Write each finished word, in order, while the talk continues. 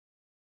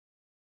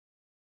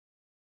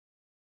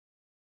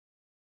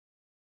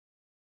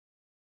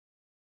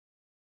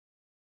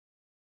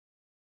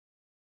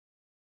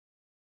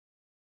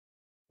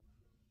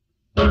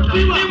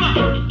Hãy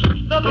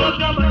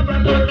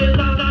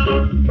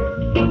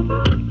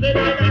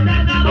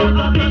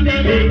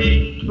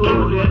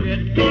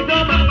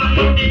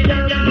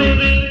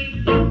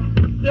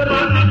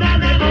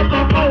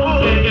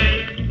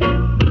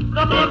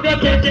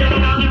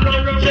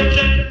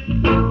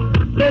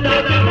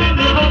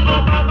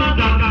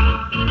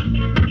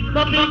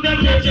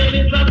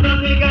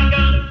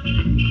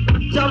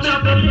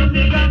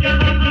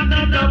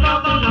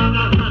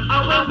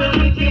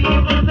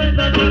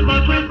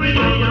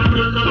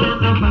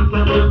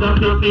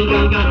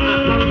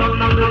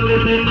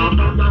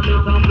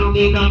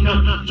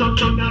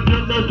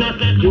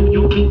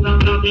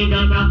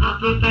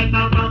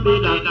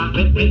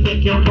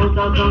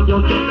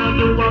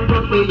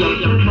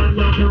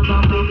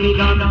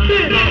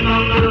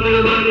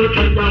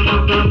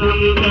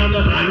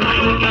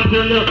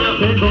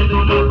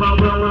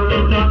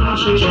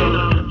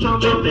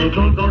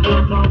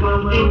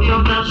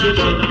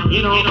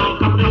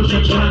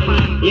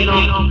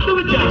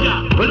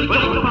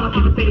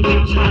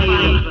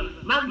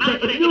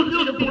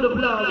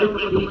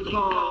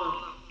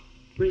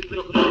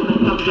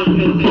cho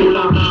kênh Ghiền Mì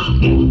Gõ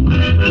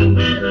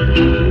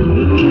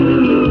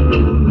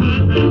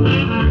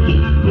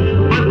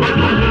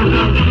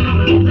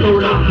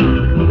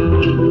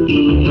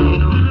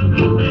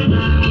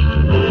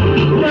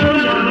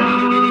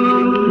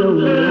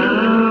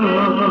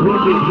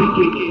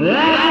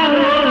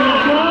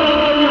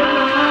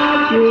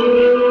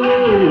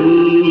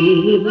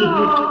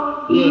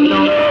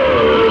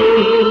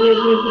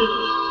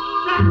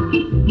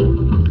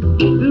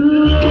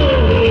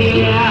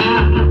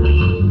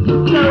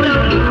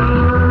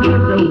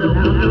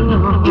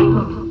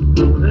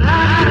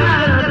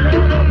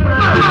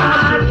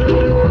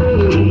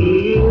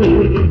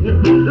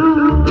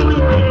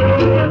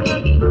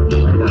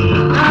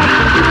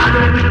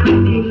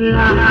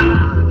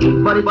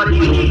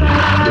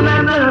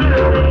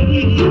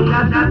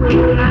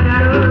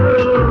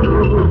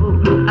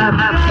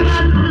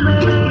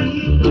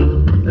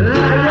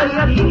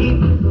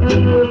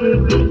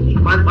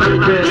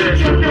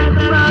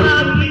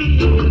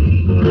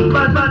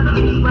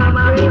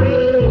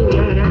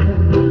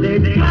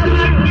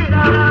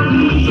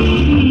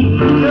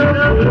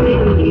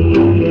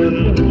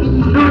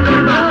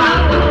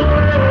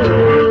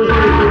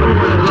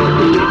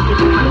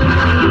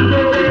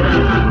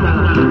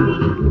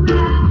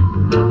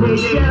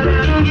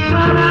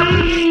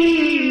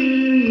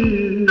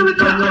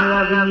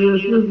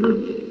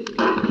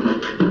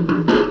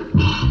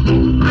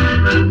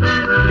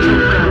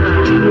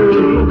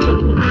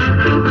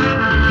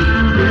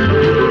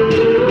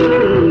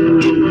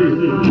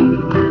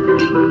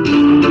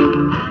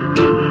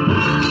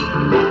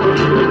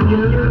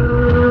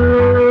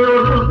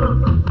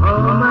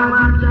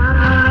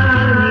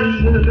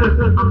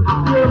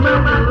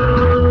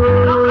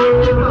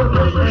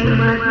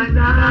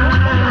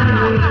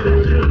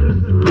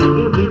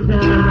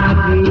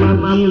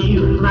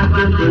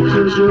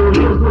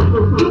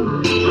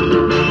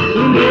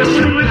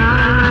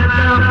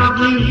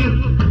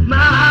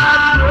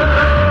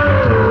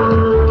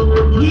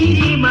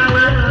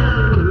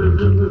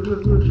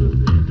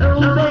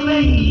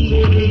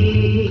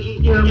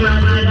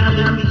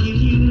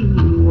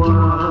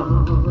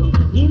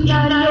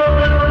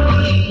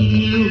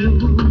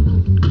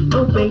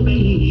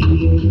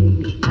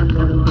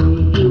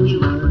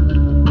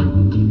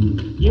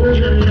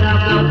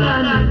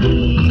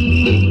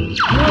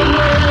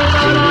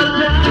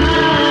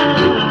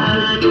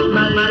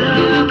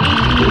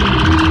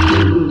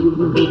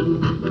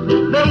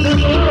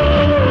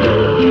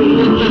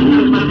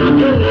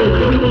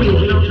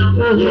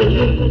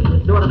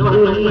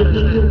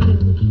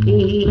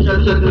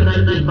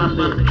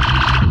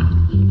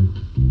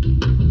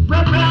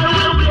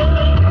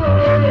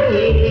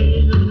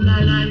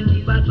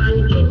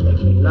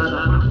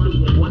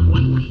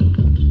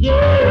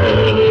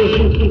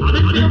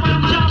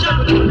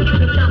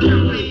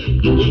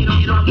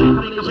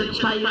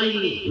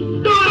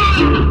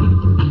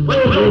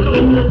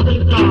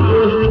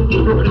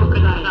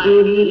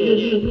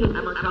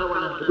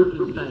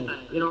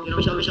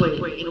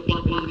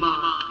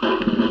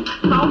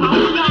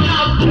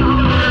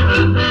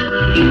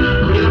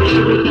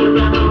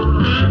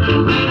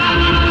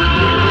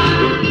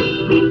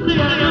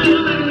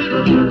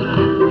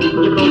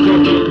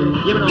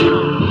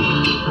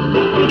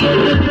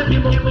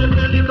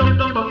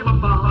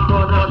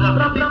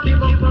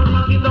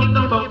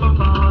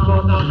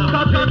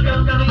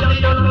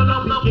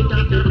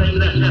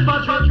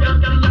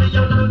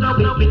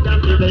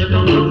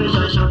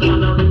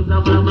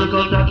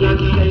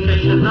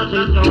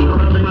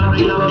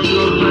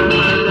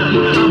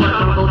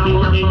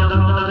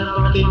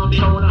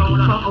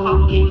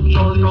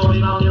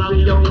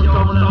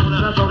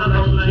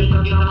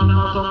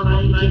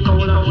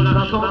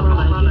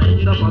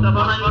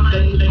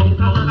để không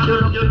bỏ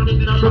lỡ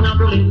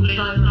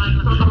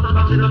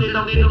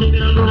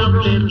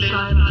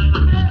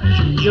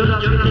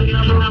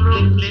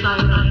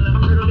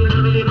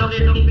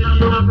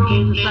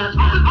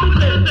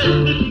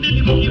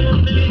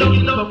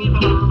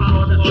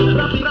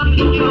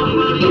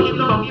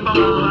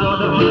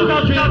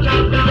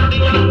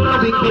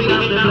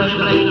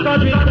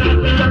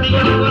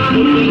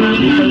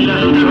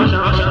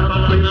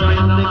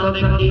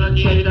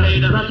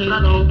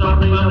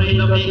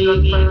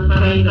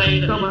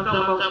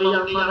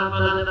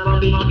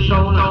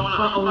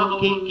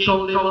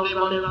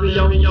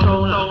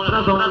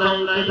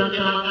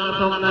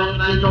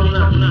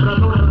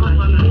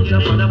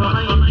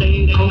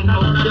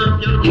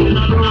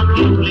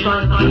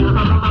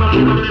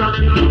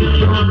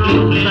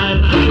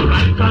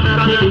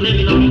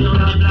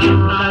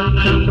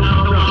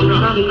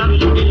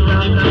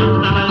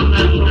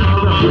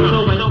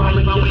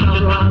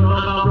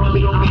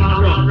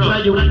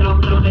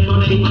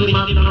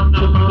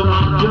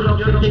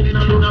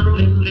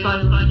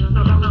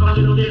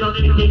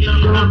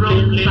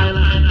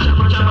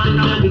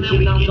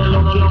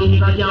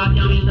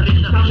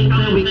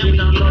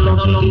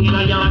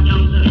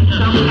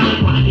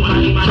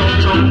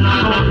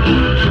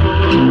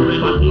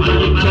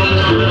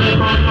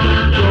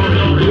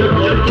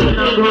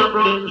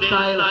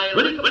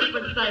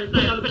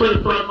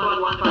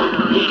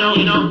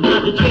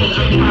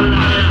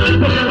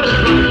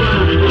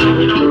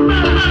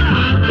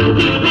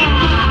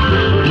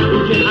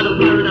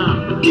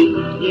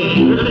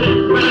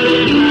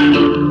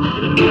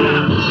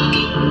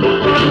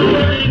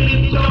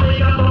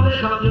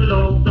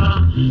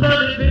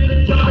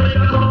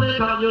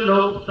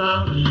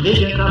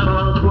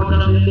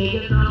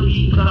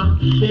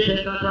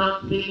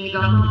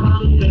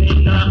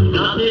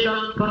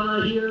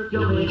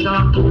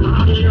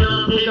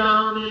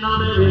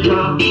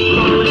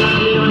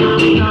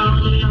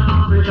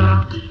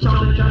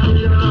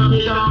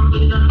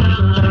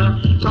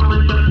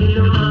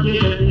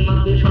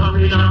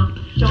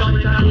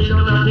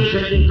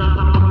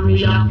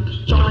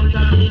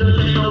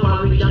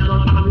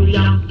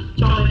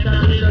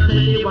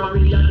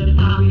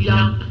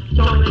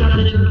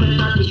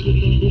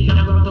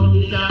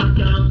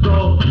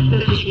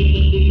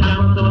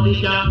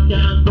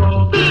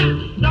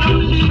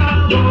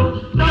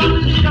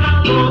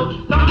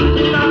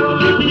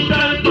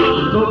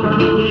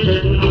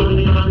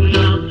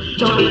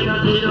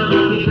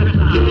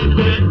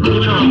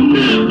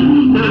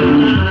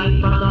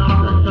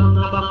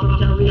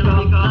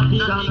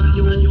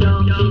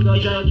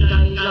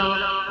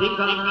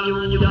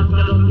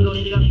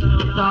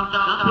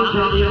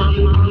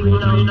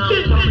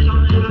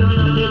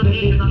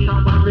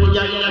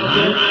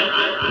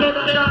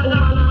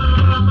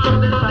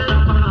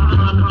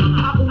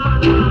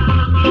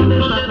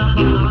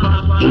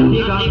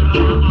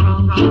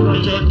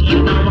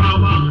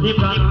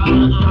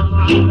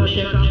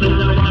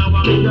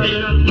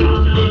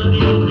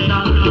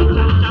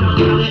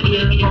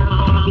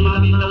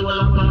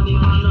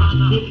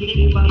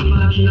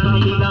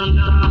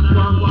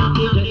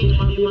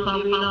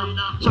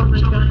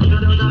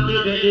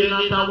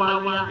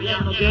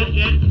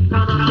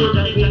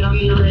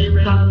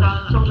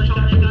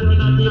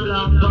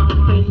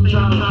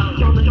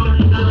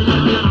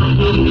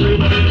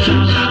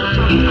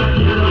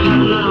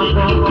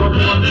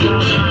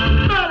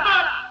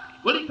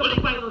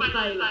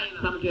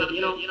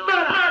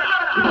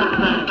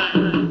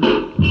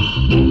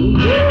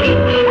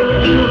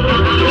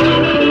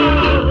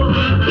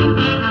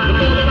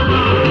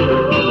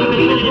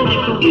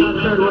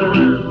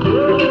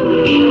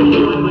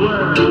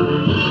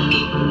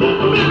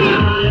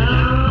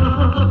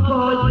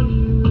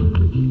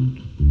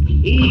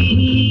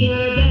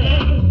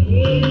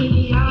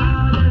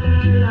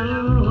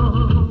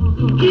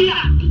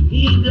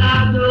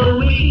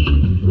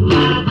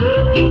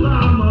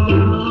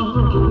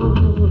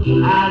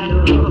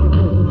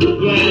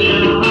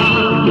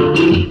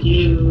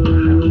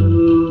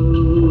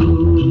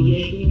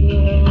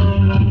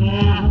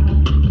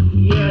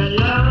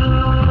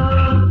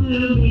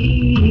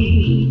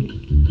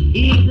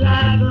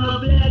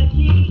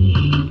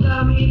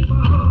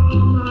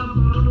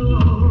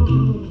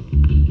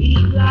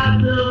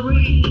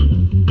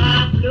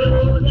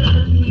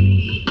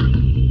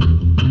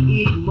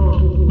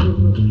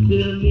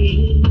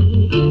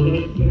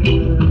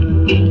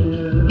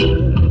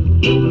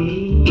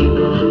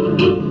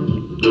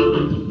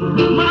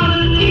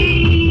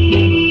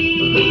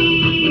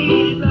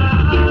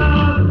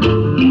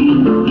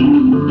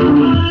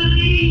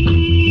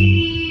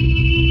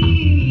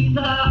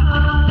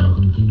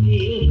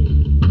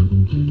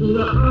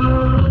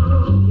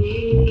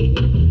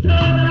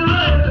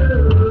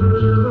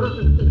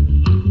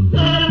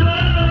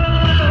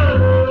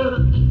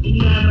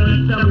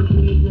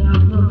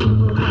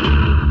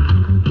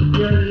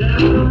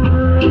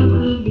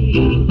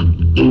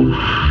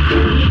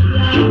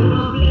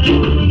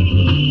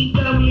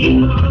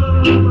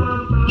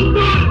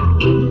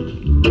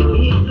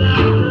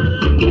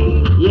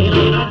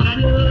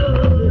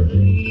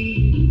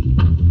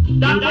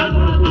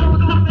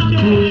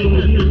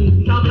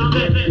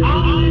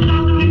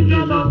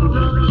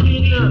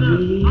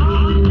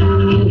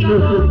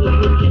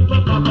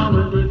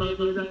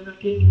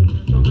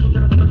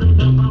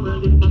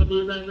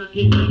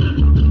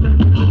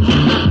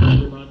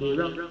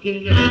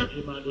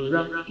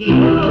Thank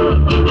you.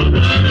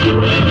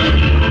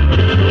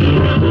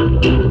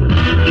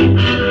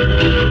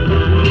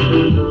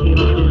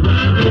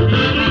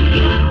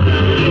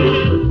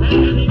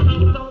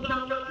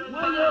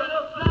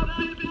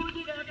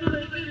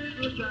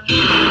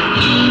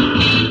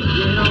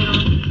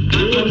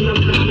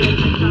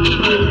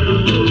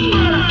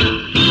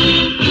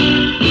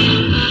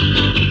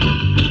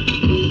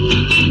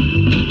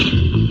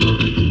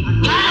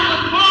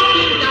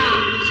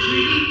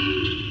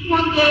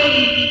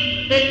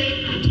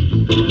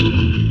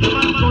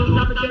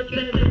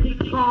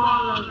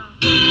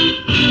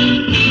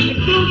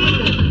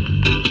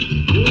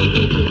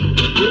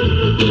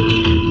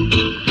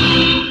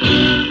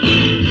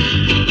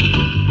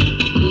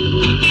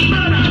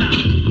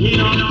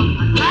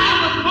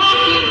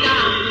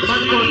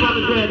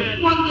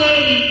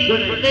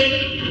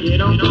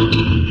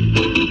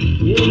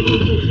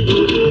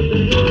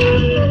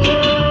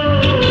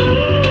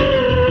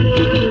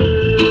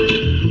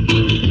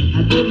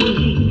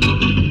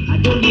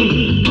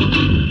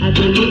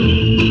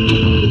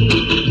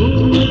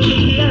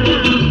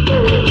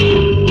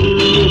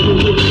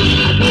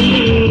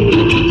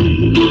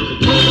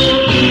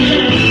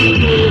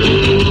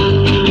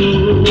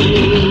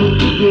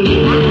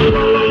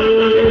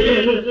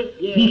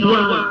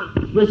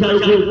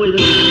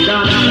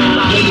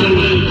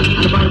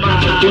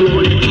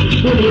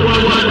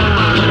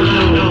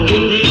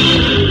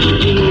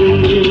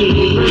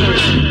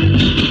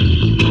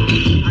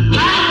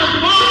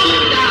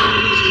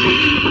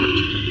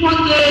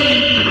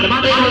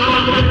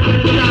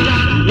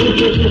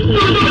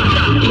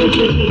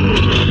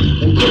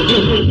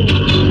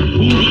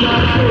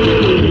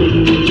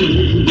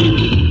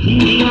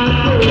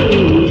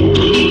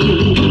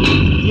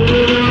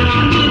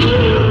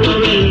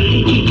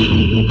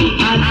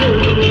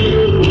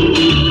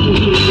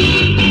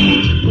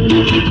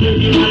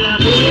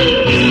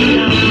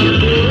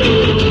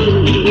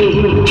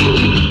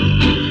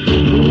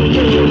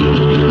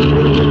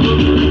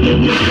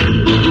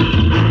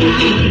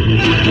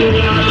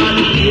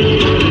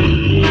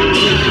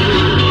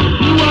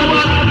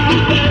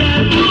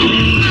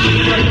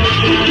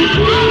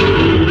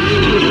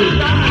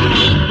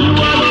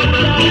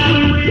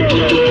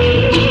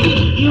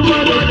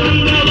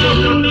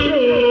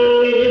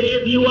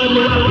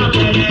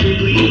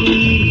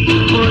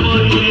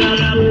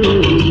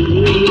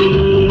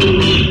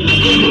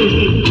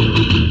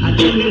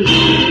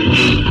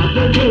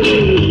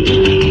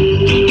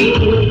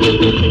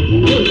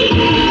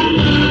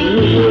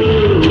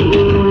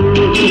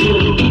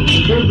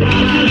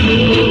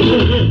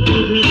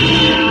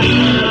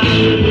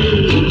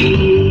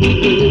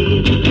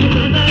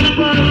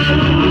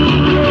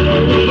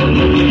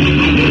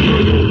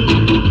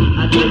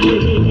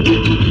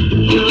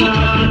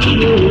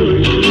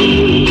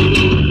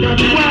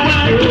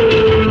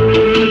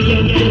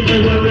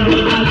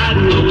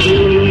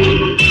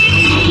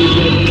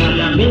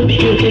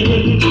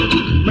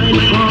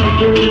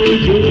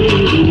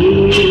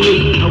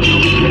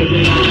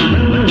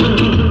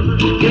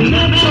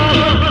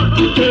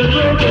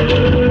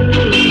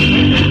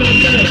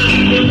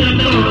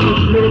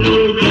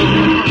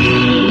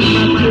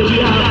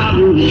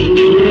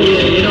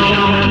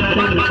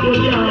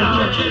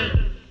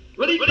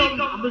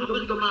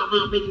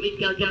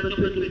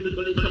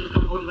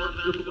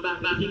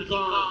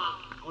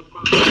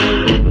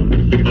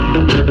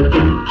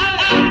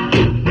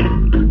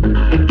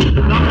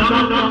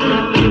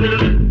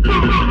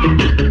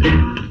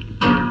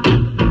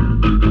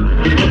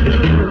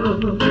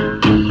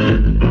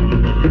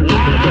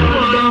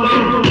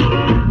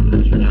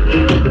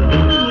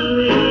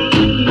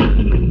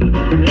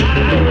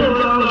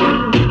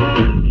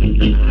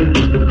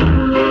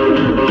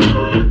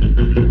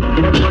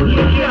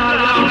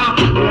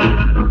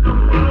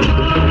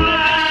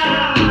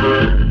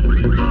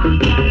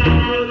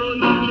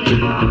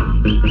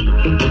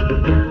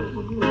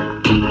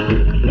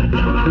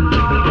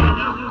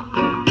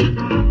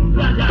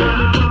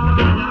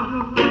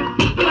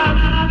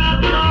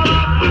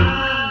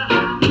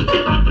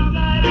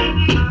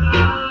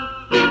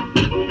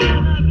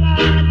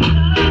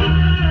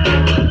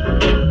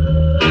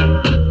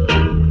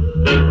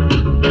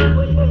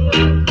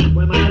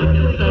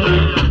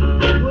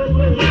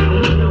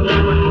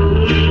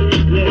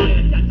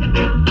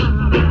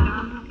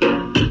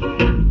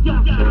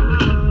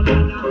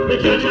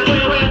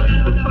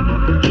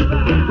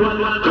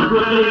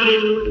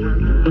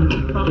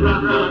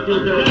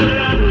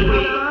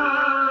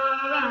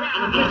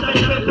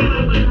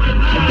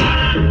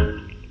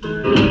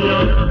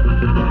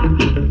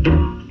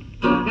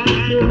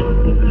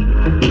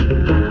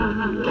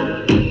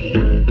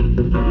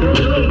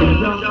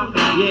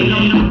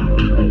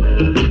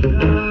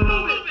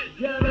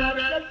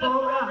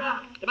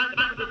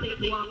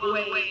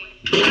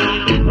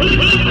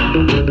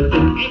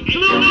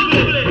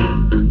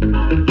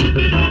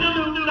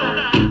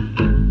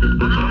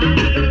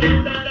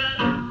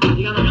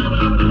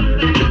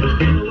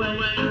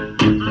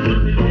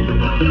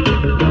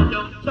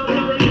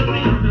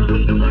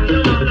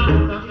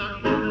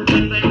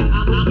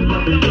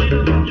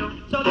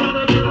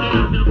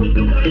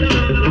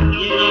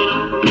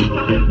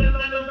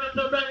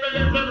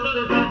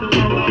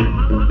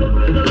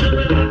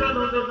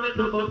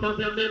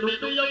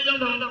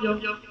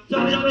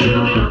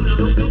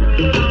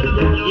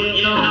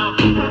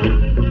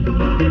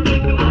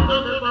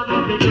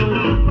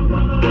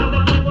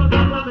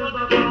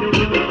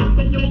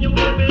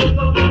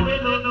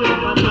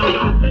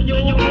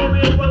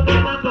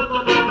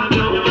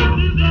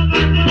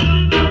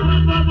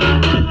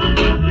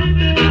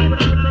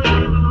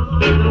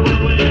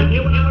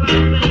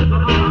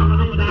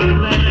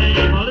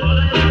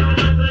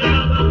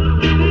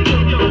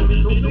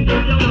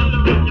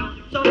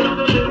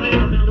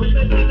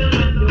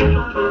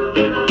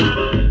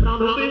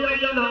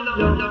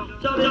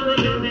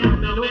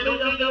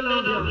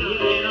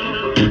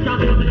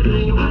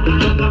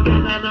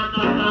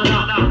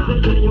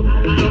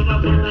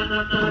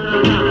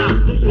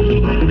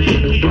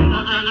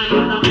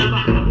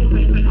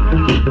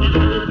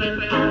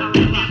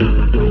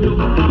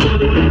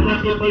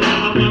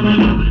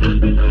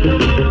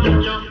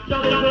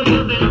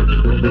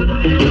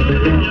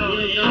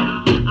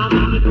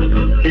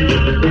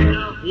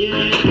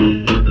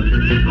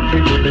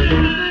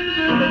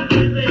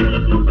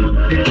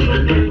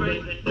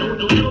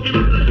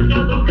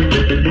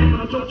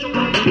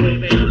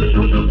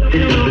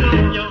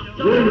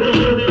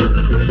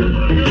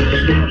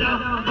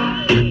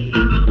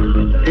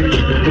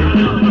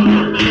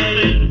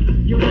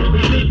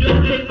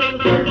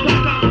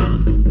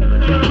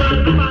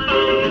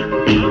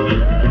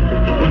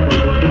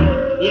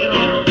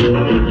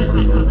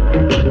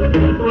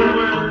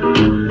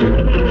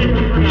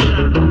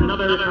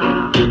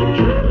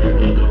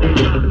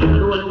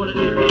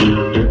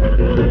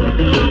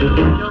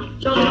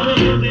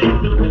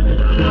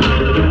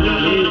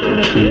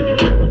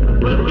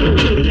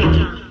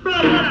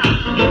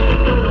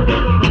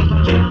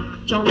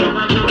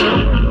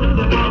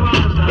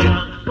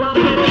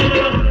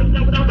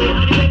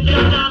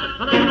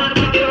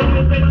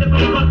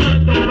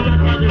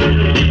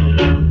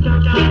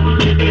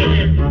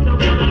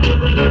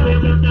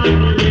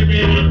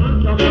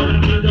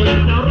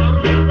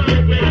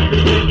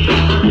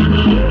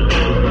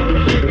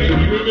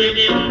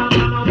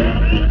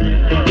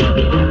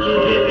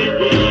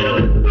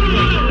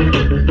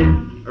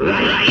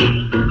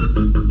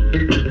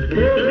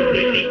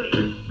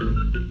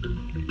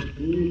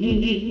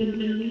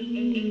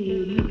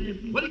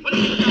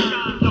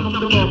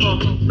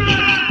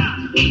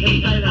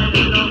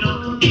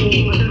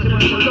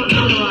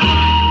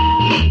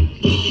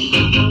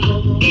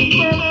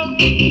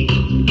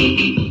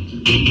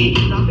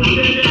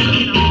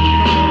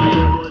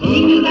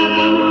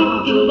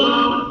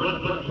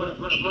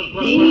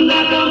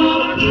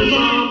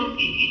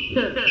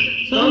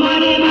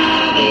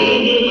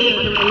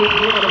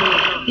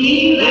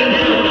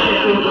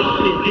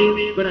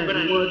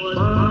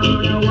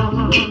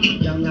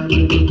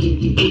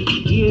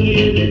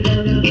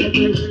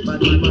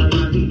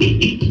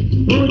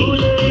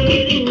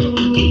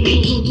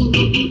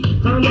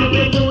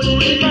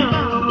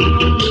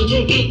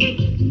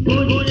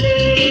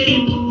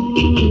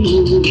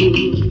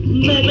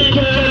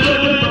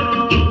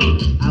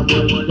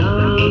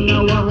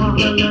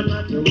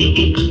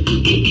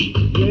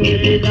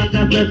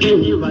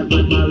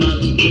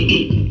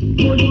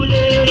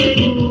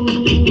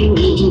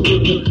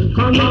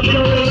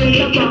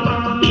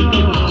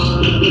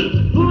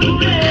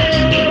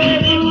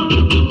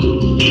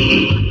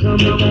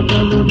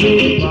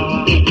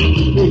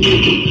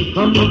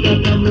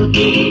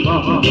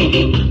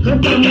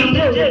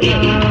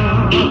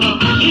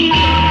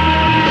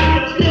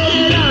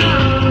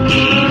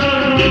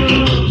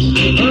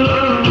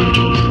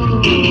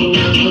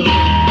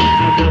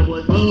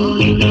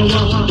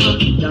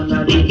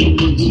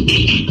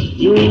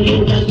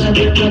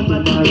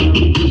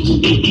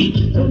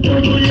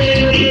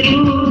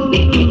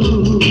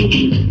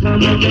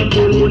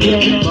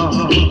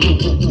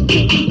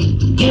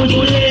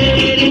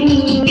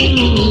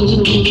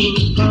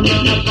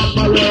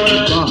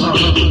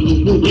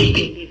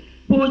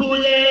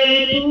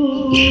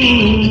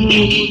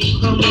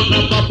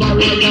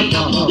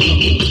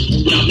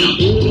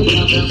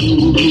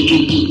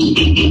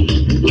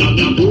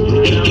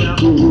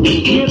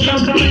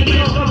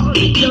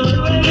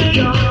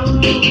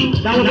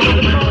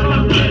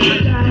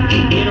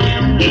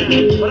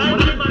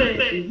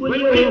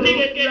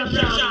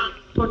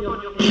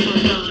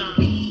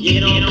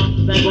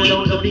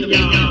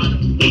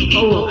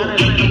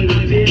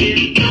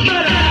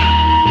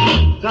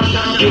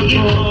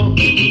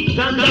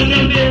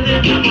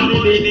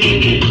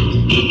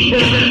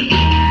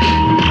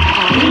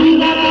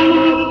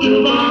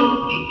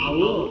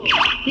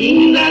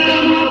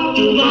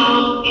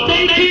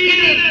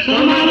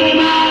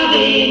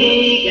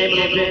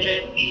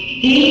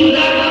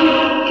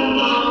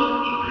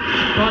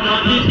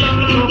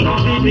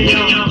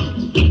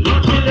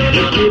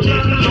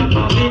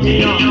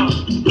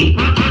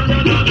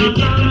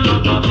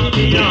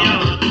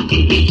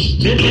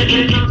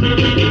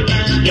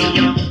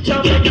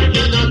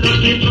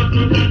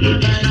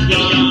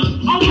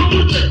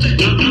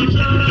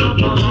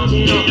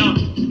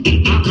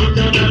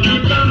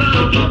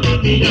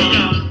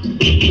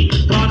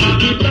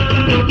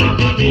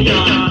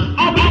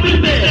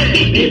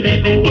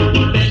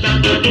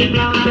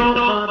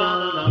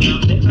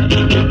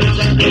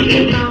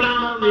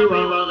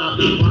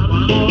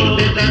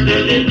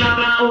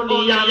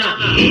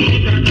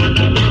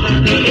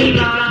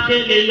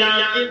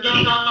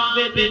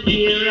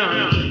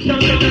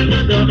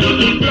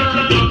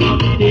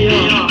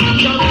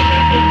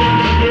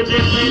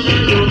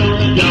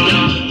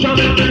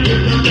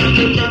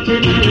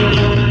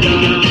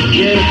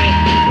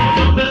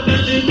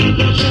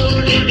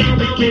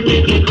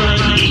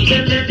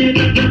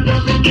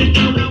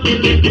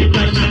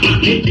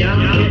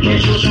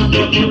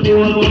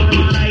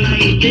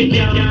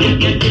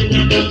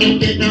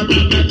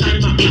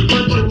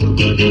 But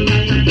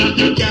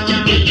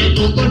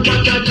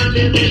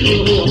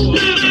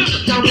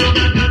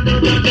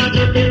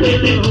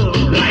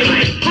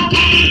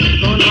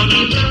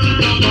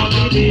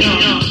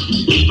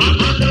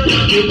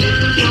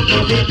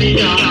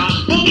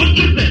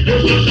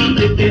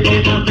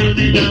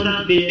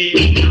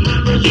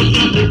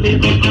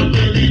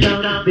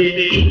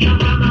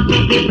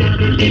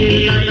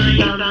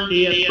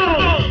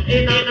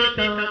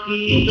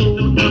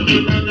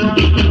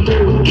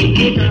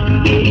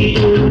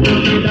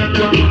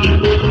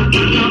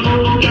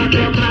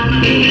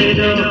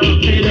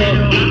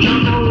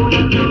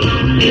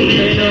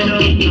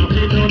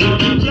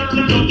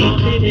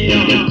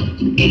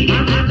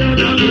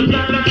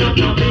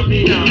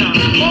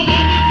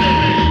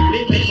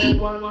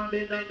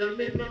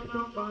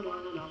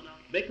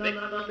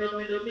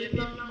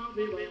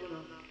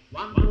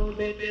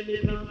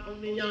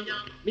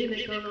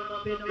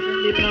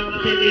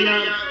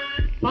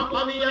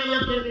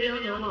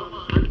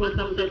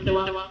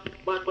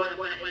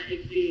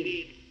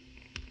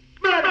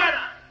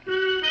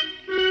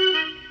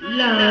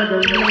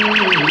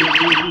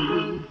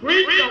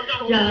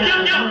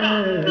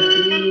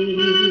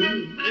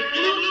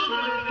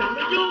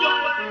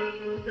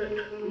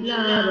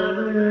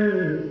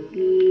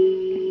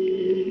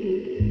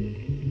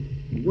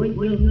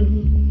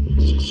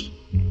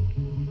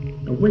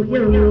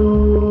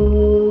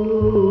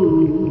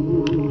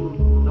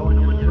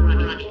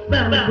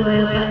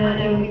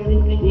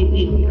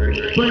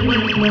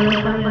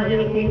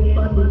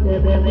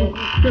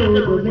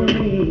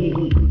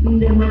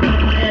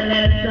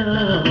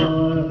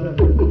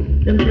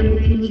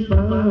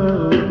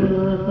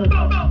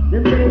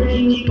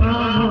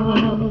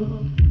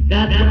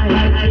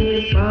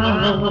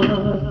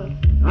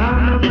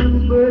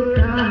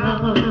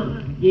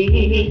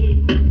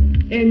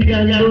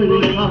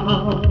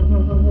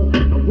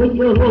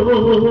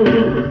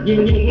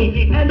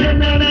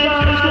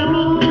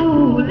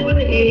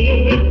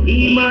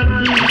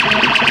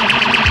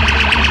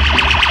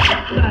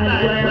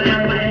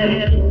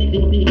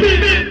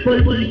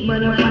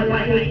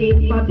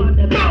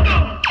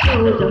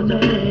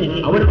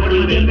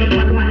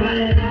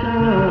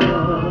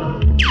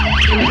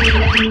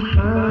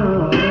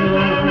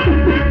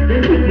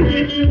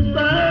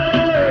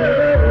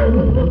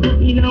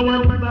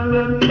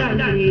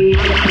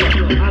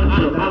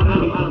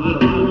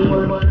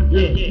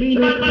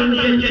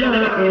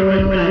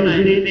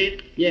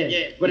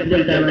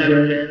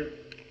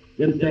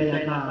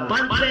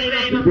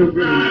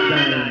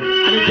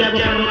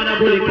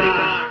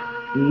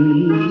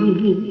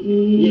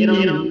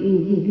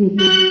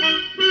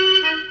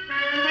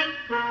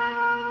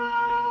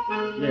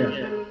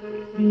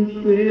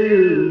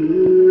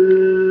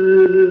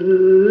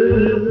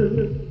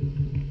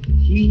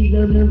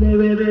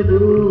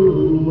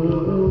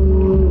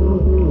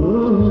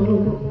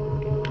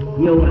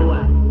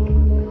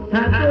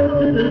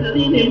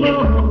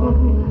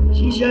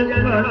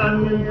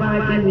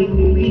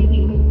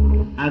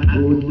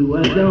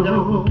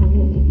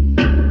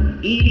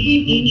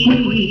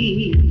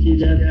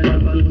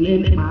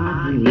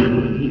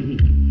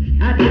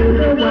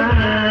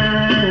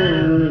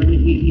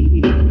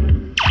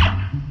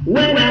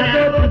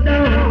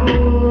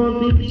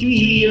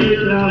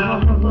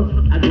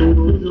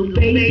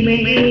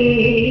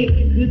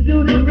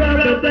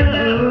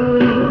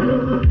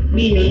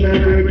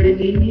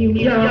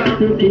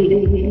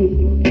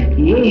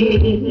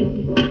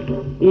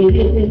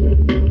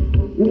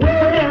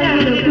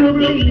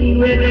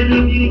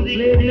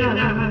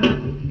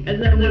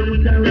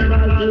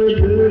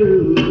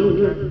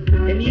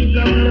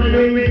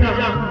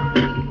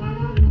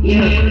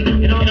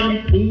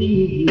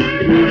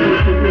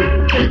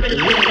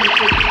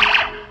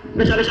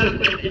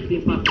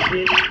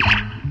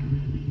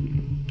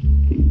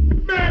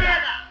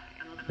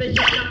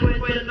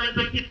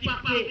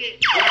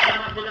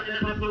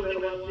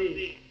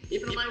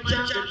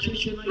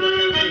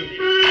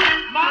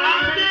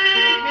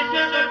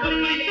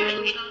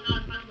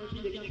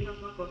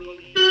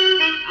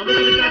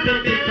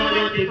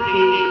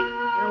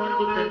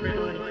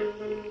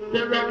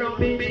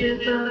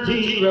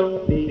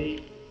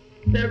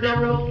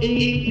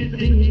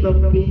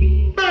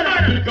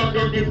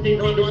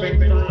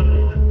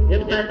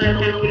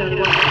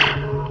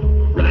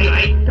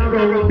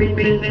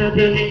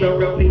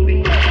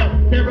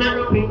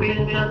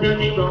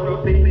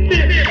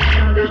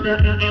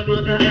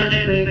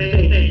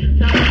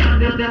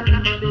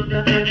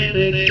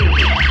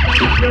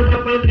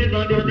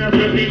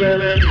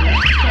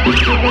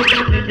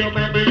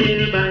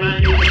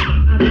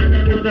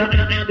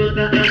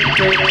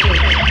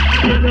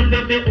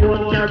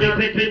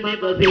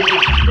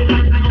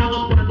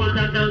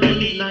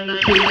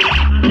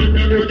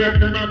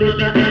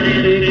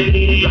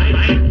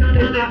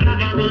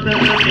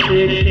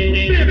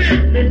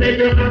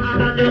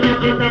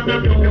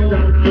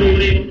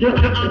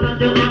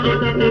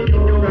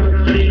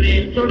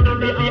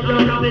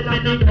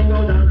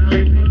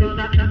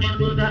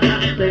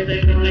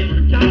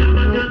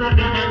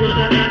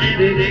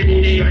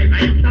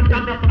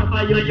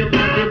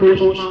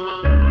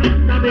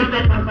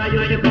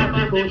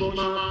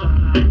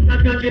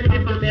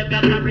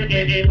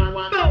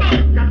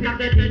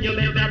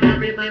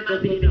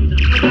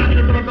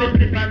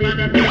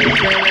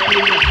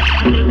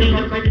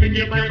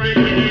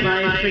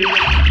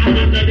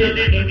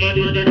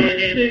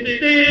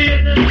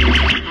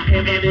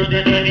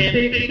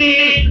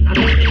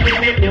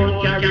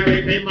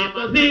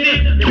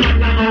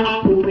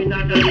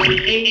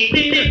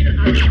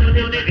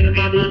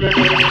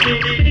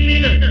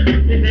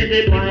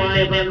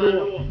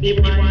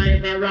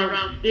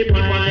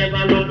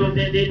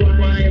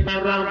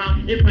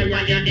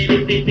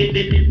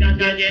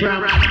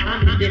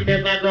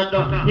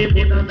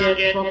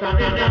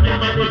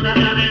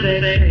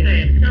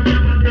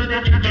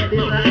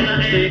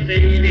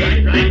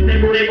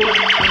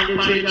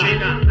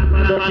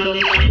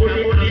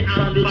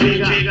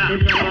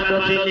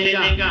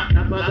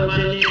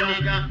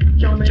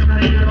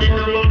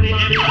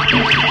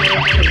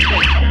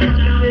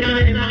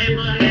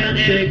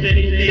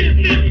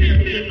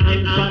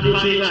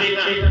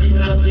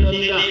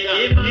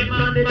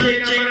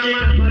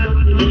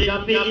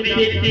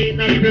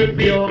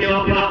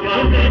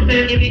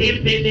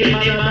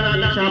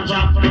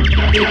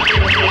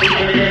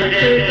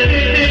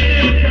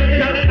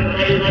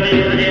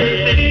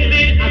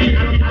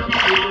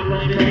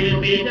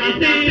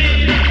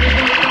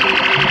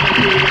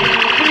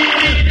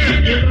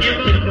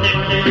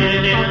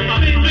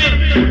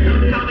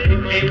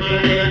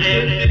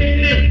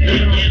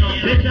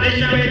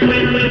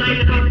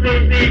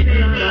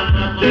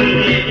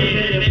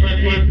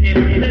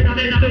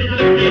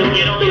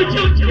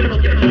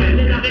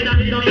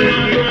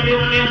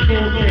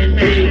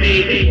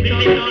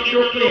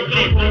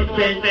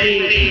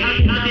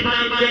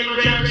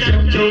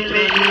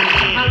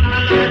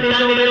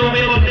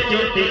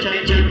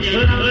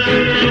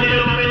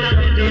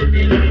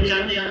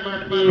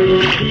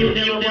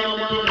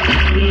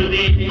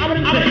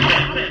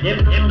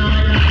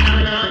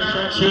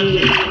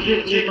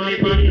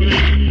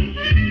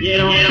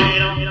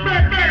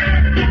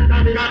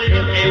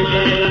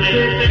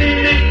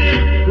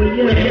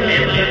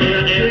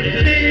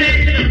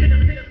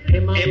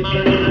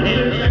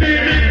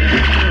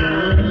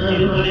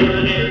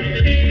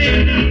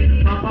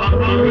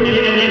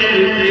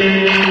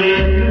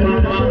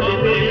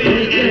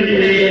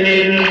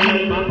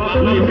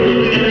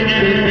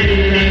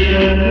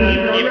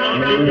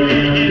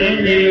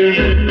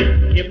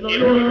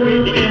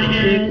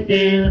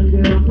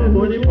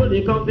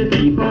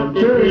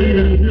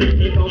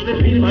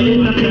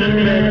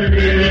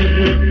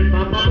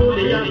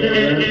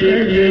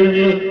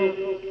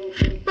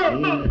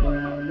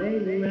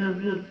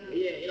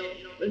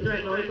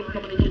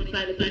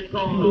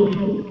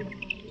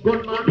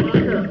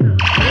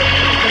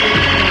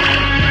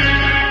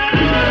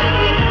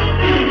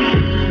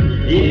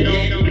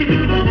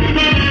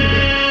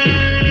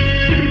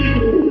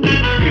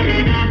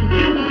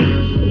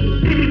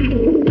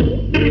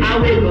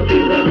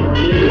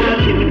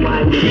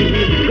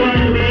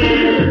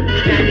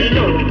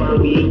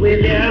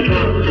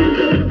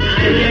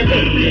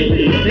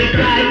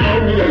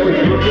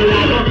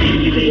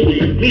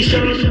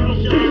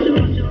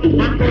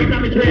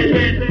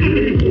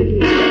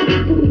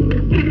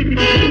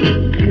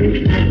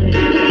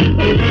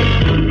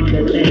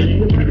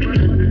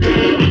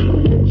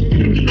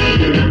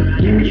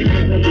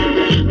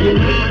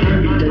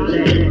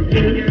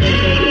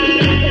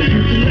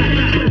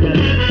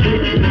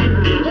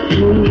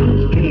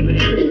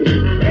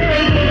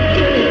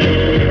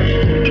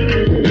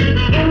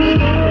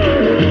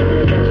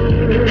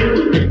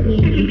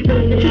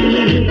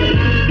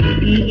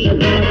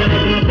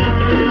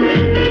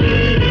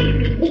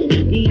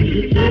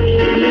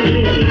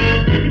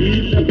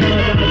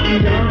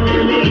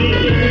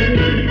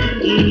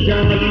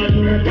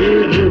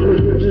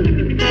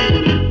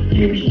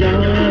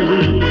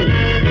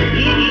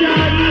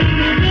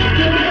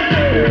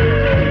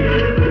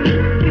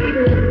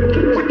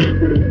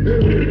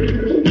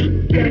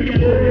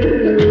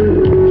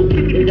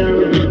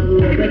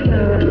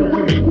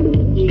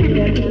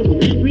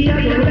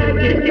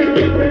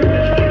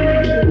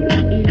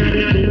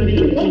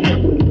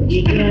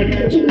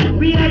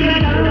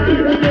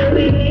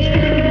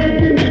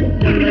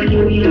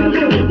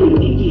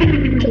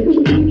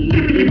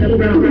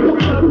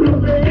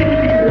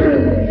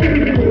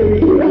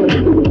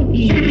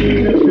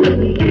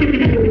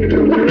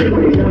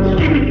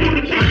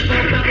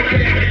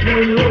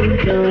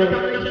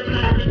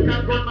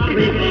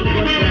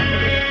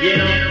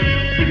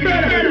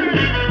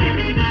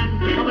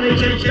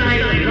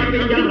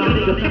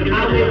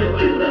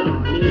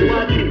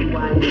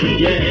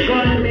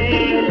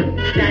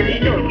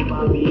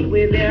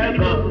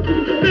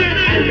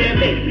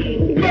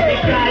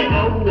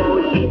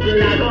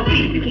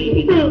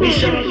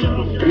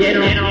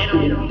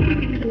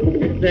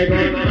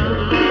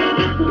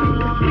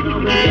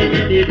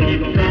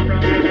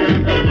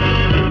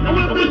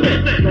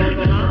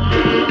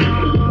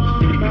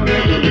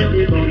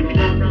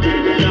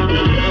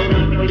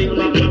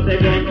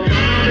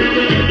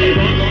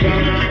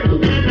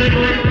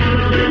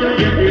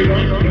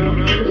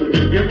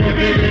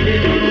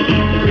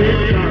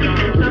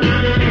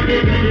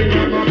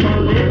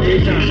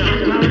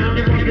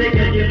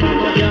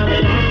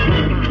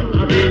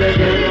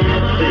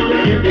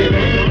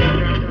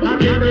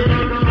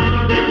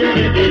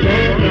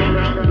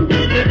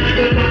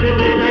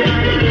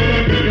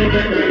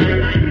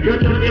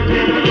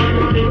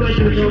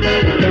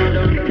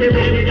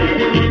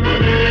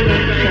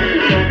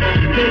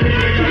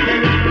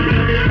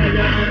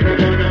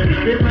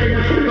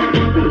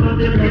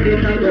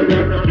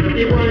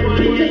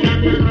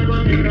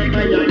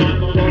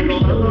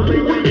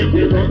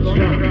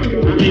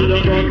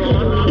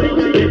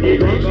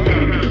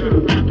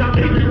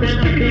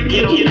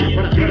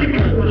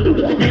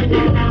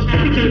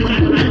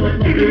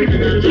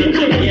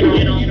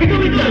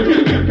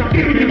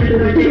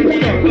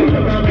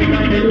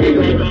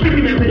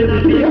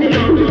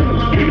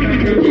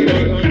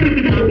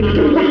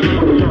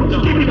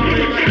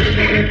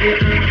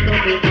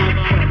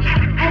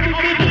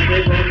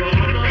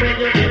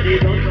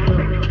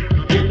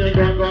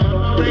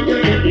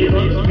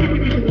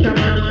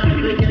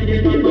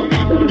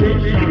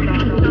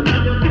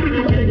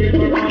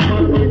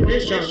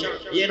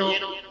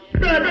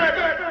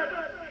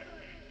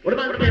What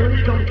about the when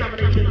it comes to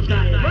combination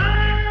style?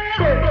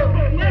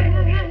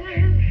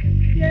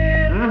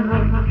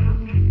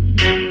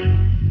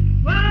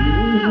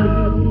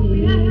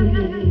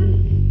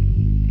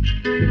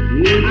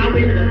 I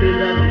will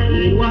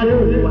be what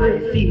do I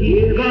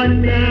see?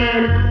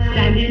 Gunman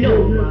standing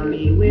over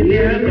me with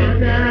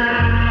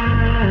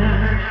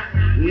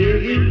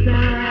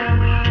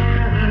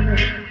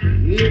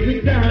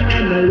every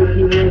time I look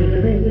in your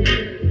face,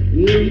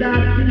 you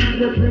not see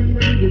the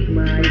place is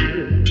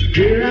mine.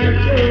 Here I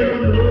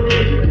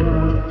go,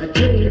 I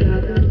take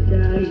out the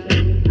sky.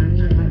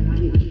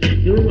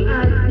 Do I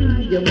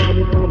see your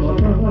mommy from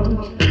above?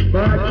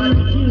 But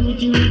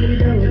if you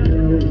don't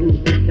know,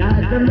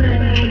 that's the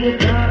man you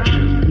got to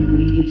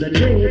be the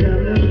traitor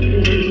of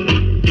me.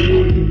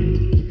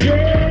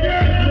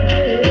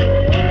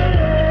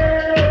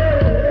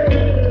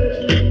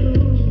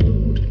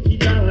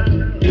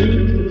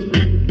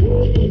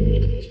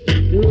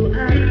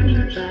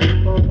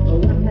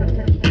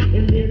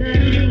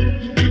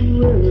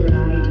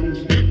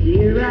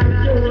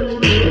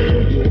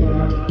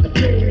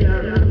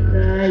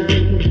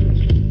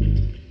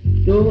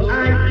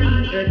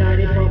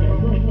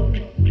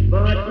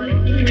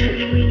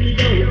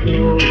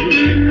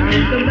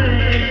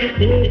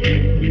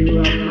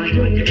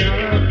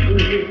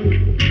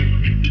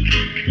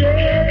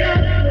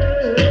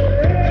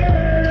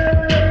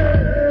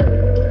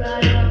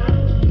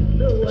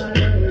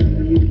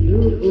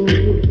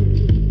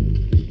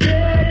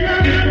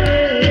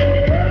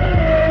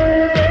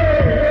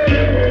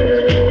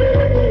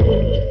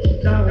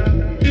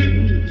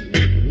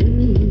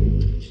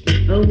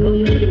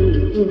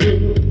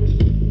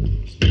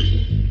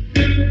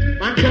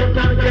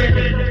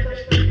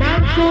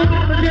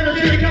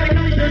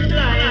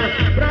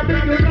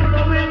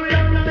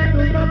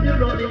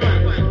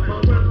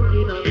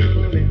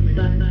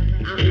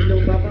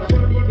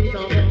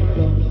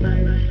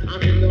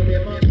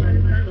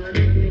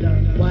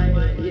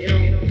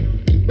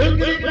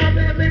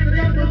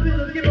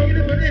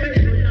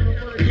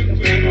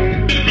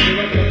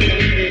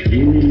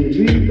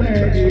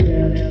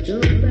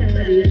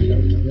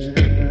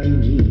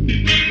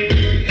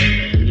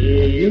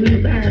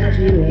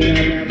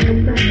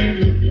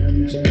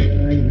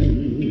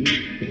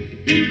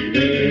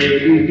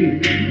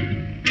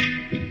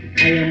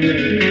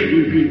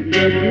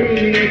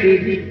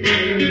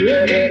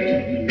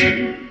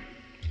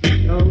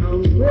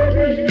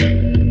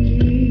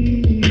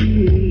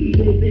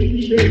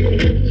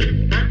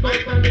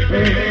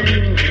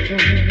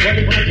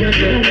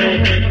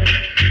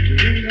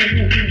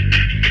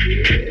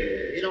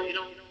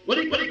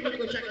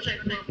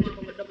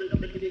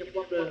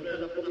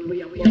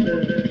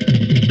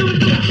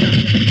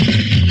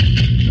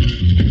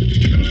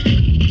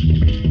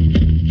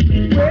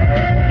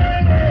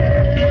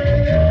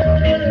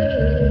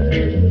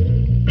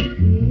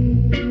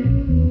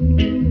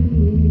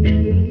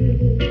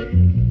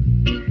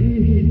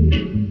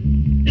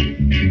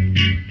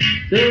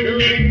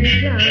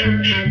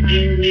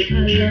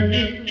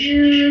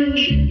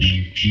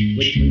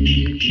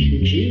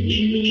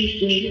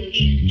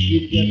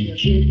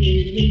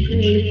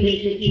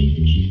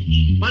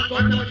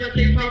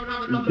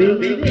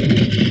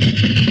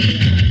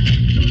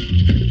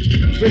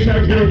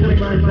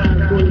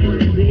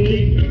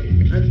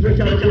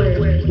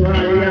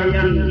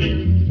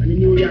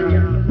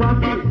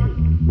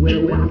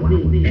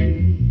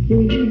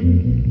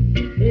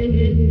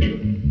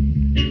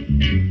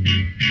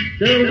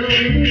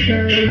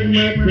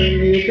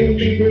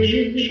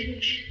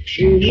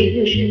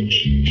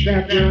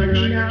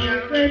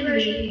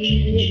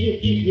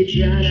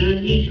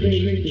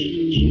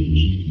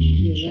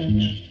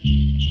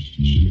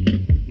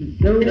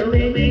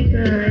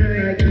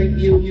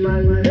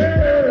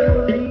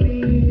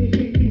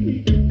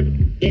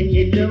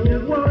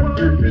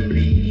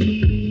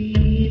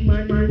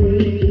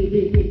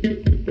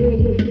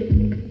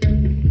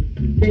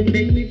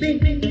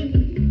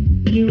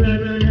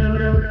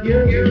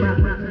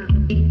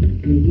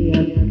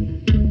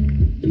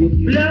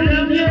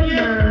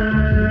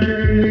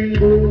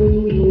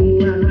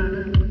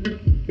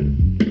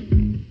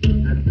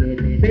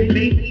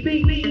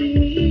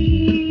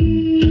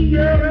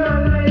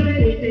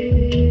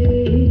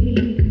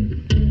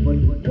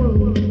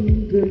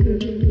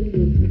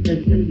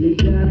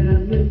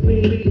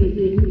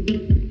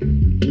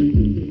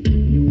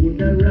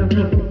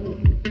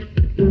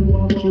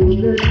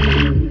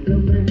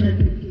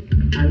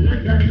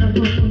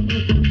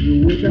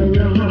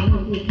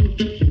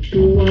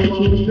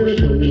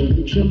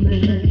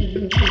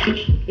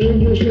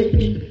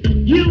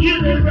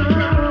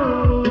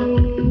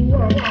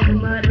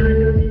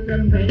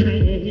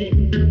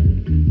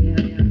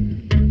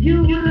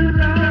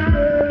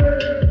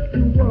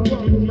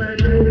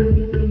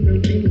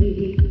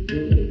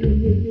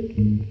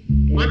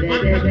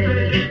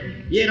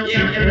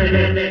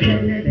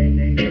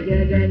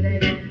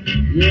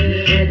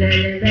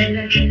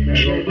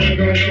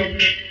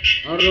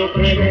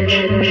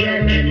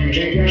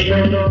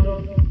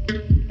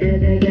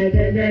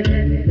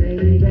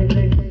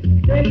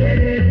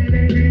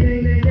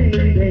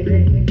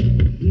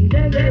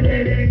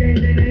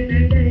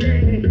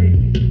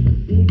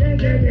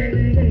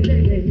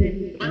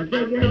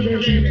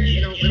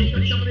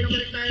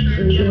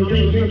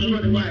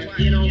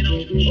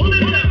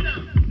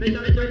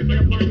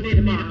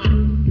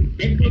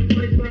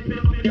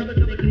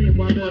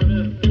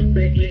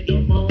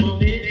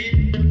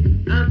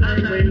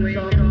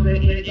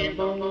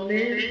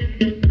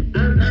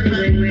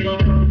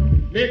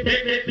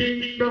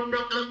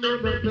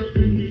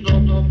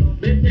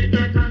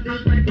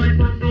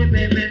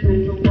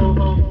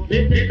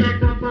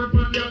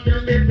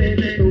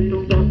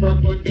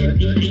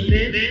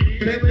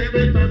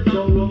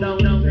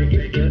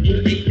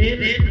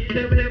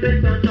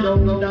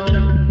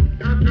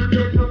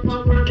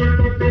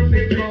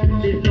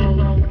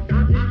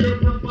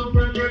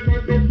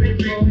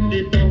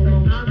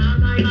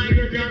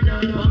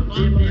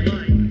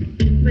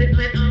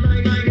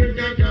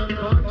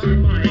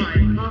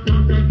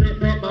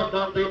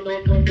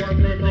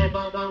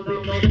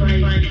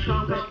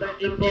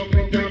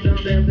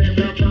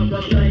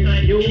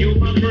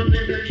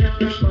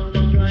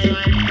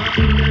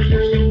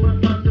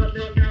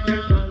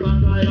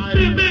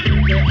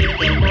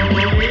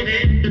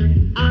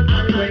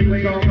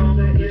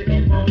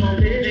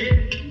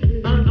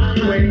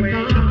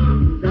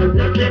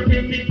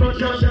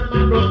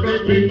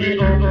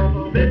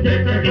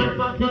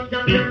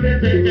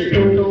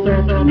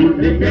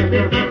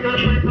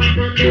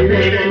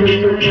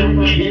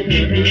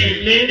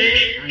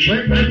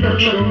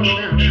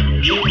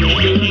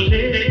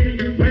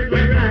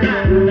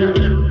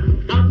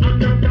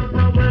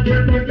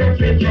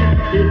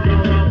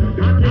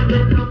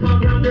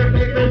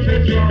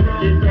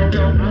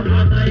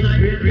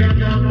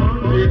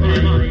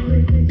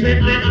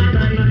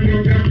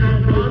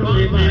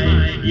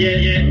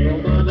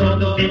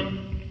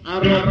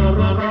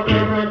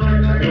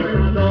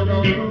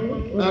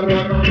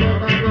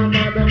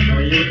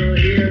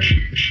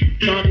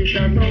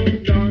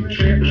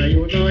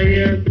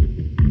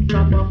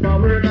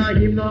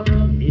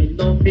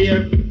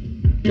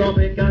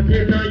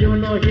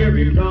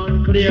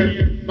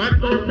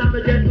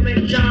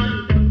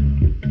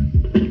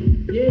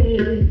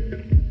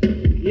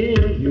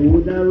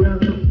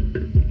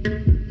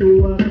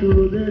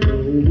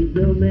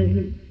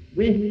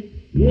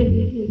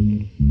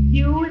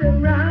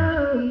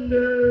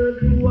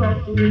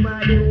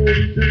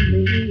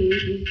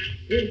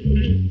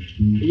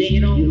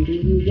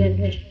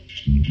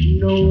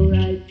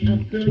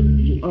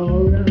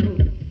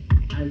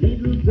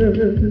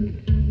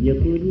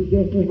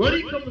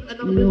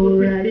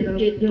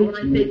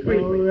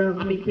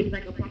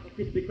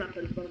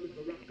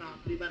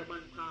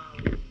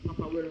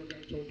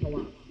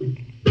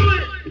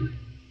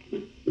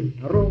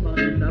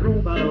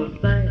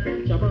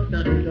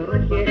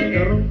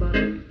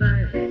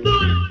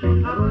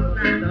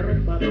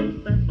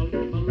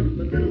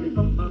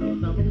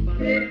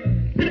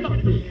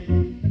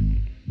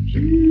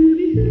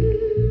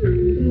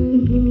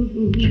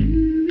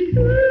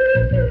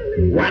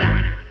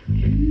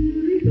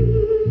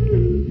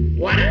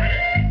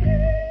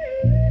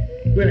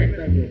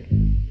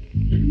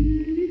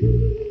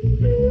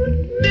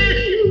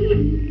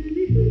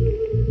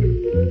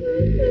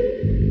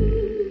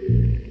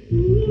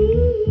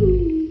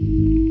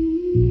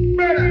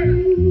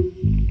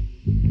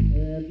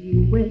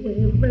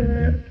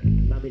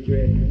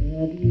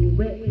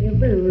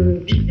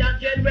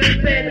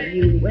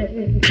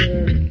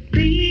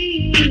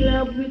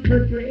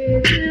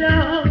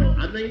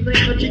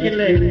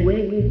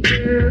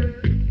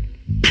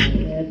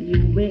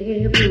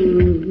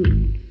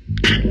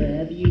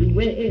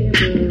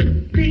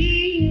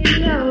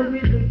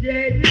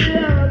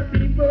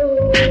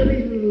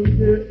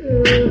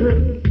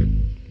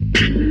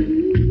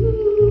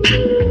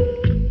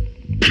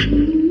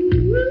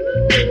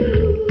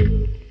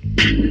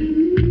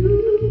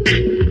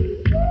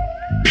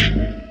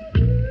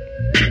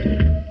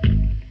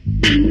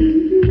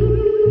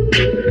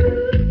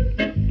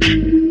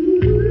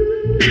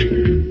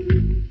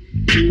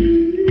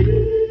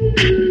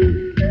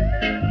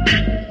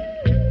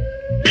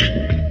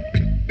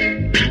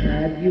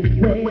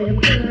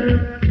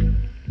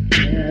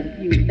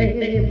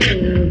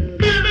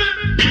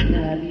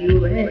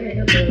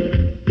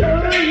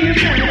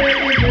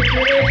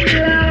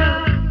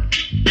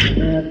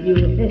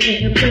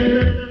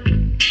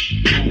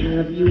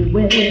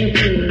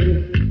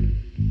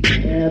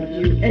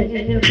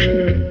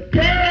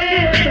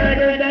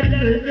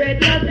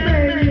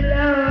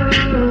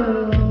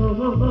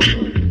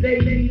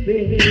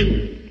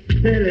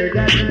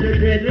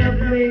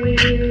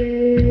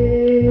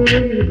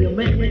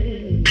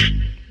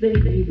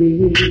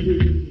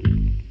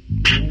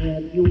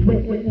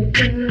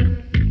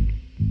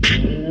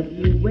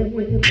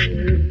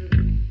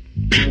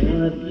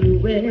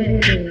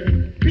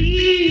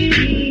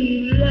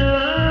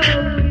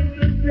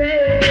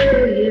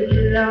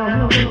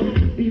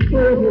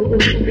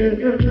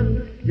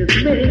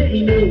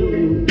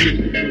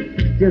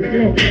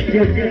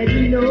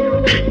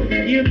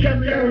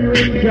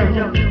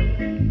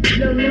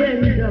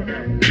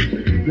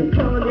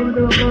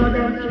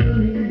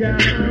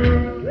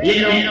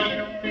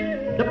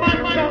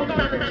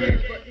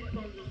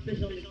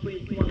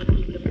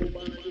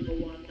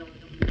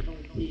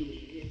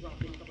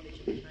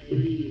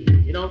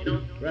 You know?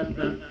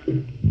 Rasta.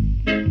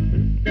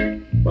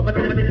 But it's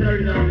an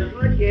original.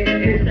 Yeah,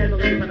 it's an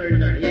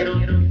original, you know.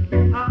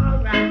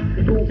 Alright,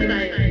 the two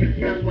style,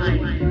 young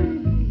wine.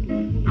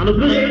 And the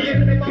blue is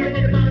in the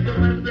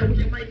bottom,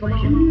 you might come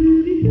on.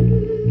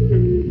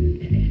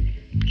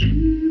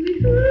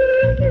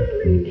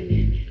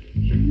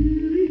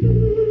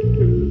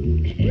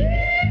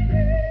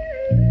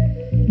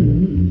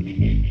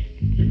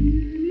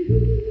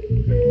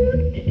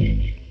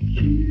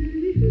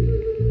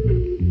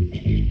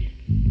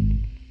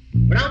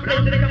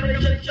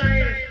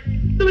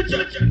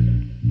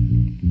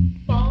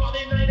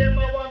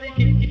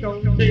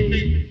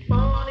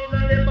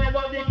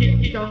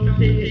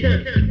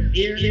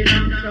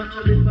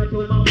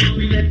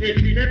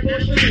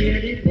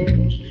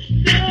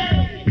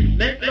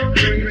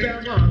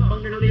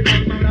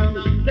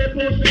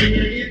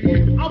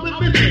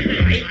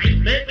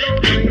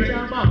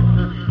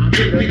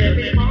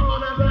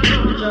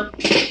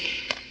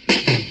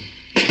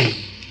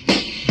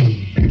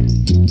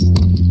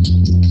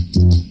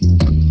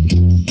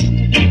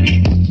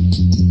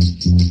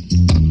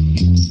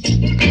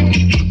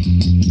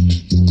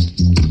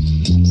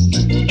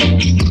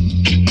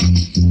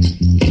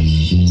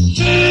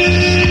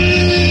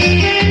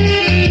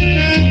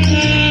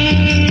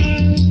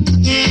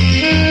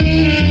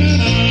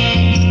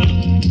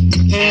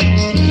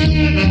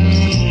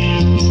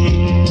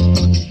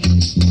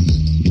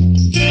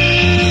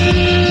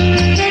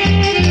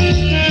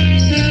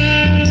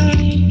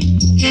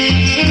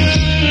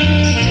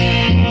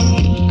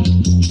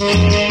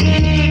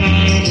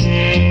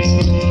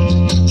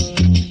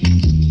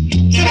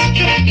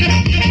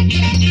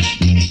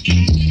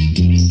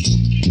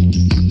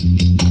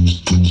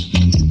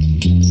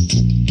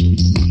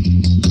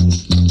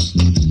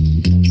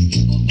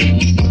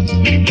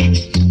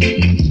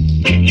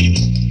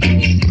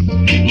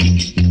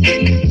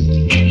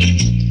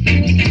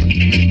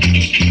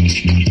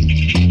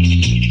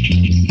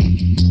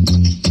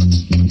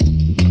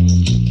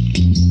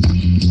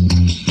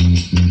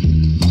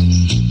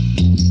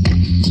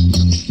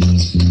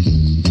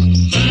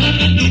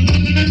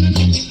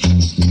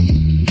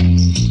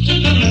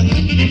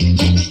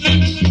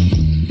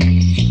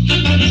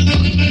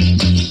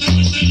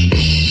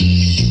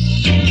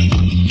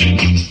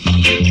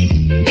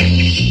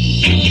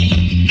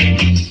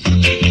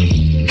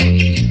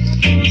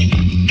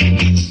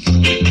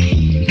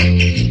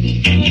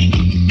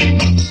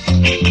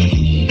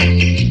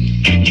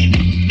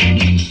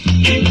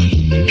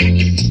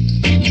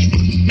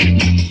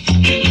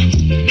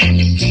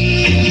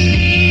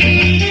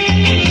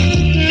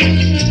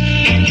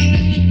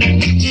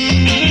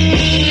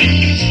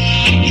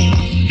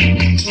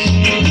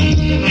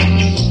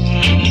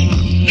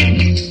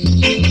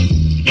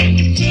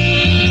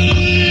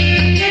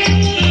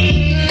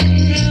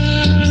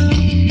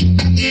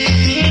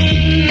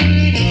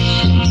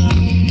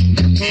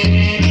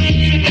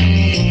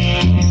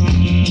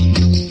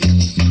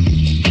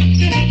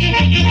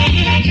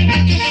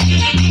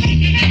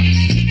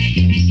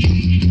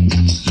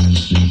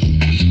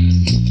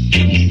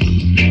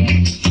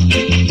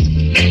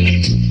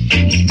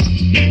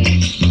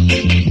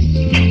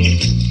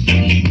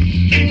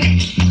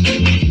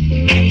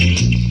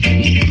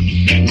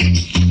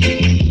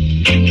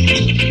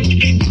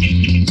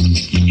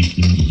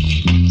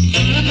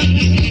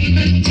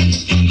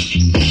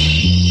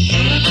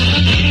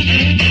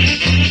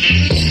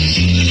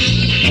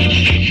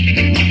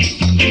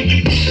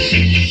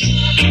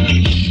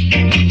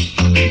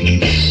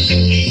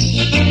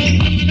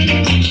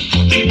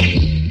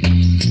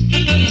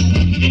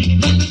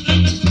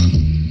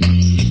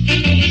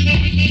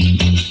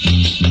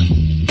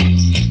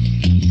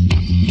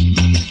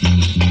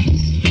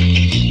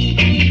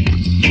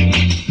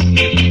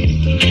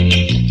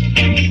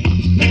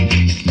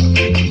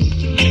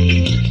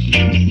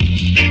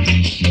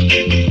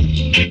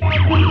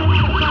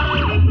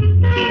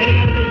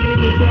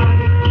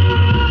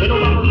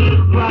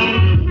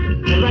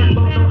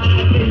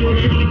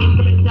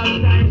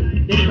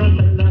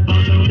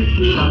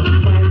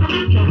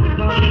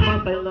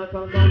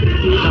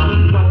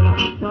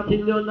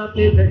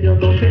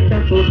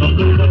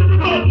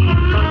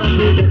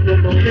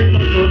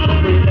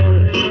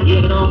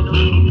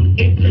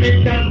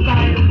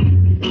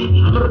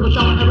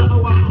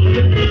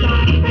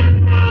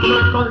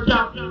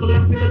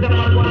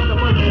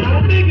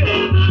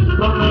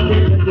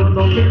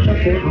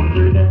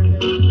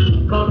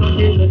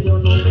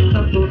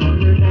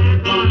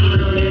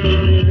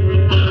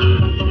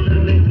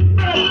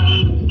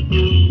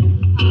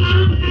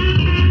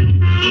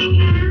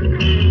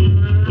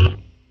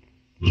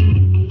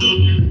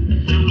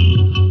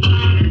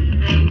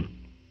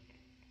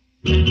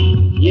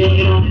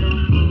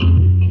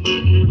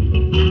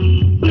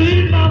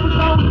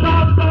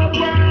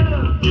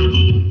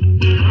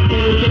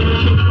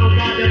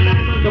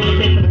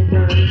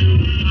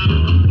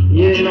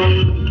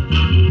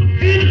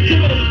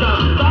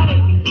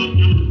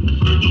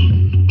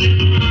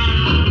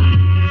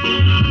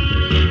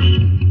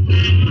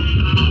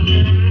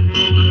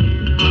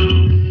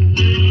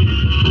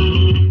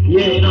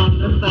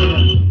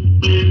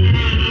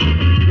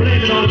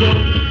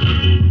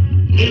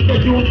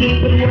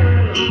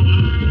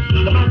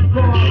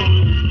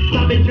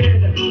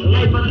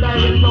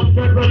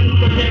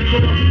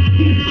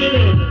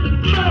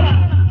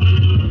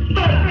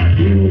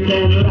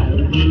 and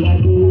right we are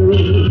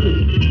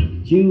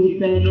doing.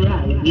 Truth and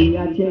right we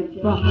are check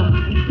for.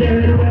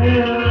 Turn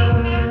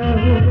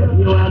around,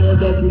 you are the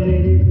best in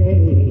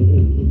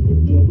anything.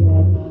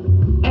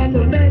 And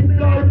the men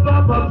call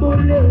Papa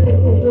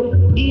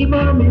Bullet,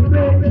 even me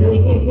friendly.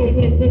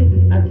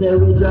 I said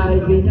we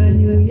driving a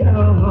New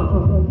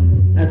York,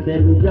 I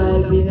said we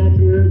driving a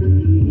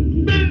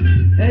Jersey.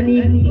 And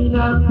if we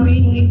not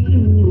free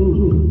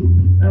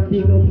too, I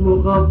think I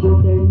smoke up to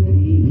Tennessee.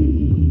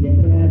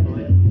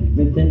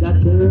 We said that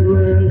third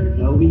world,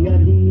 how we are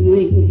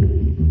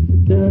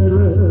dealing. Third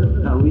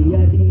world, how we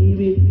are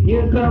dealing.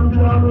 Here comes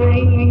the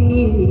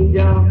rain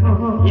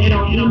down. You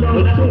know,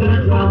 that's what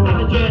I'm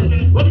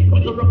talking. When it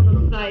comes to rock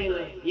style,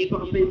 you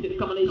can't face it,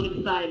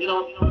 combination style, you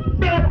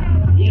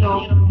know,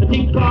 the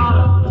thing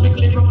called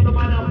strictly from the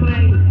minor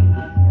plane.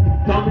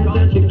 Come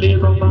and strictly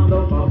from the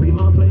bar, we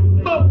are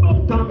playing.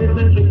 Come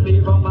and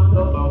strictly from the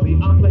bar, we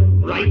are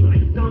playing. Right?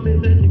 Come and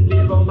strictly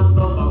from the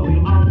bar, we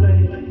are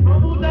playing.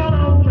 Come down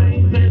our way,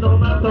 say no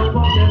matter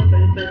what they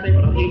say,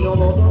 but I think no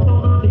more,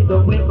 don't see the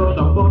way go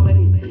down for me.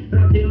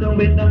 Rocking the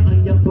window, I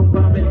am for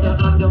parameter,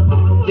 I'm the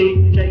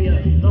DJ.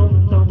 No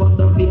matter what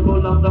the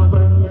people of the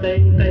world they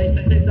say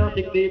not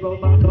strictly from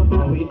the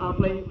bar, we are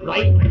playing.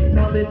 Right?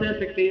 Come and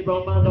strictly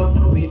from the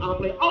bar, we are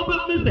playing. Oh,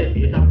 but we say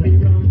it's a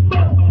big round.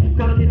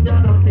 Cause it's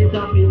not a bit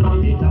of me,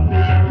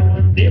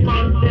 they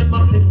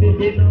must be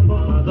the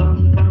mother.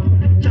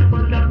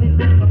 Chapel got it,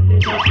 they must be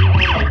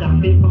the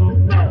people.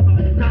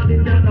 Cause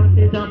it's not a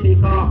bit of me,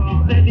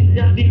 let it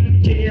just be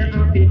chair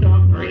and be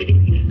done ready.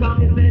 Cause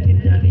it's let it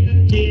just be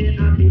chair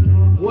and be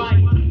done. Why?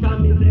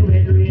 Cause it's the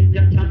way rain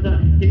just chatter.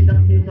 It's a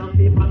bit of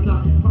me, patter.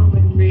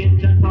 When rain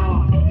just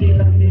fall, it's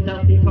a bit of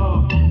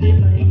me, they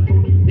like to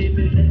be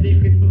the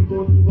people go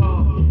to war.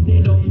 They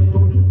don't go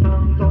to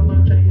town, so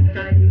much I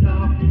can't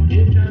off.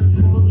 You just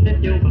won't let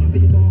you go.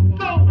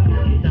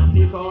 It's a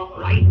people,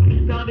 right?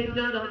 Come in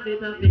the dust,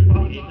 it's a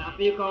people, it's a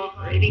people,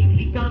 ready?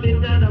 Come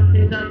in the dust,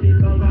 it's a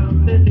people,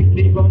 the six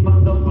people from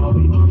the bar,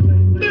 we are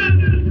playing.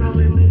 Come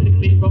in the six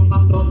people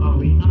from the bar,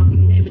 we are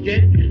playing.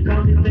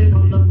 Come in the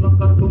from the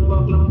block, to a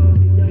block,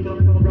 they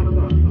don't go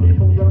rocker. They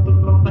go rocker,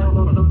 come out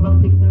of the block,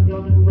 they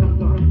don't go rocker.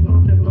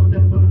 Come them, come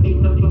them, come them,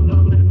 come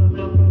them, come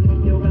them,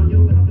 come them, you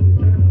got,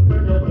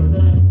 burn up in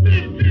there.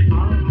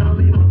 I'll tell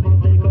me what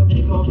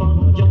they go,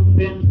 jump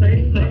in, say.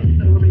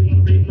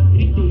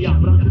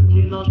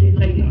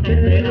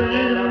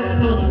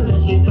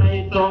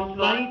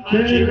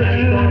 She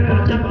ran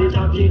on jump,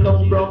 she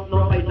don't broke no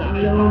fighter.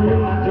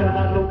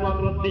 Don't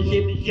walk the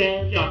ship, she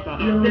doctor.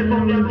 They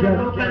won't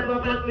go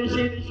back the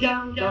ship,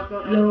 young doctor.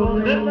 The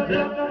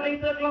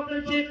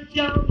ship,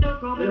 young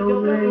doctor.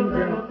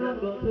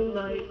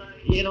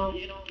 You know,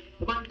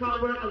 the man can't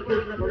work as a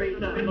good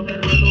operator. No man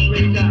will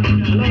break that. A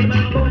lot of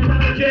men go down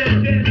the chair.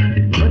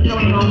 What's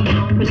going on?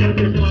 Special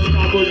person on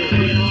the bullet,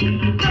 you know.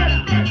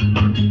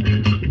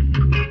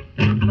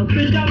 I'm a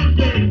special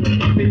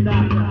person, I'm a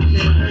doctor.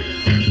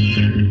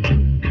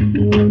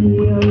 When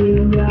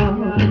you're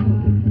young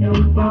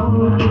and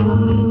falling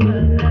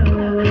in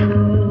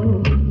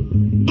love,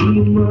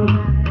 you must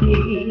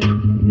stick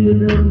to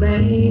the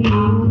man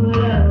you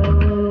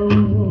love.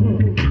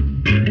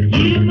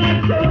 You must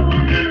show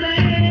the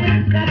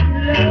man that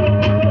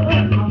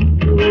love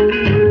you.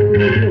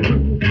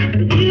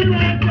 You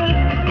must show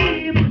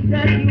him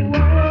that you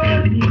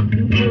want him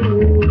to know,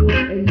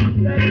 and you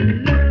got to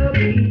love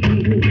him.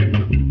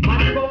 My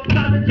folks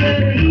got to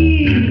tell you,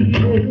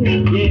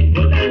 yeah,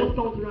 but that was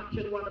so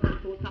direction, one of the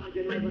so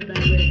talented right on that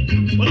way.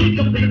 But he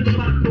comes in the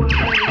back to our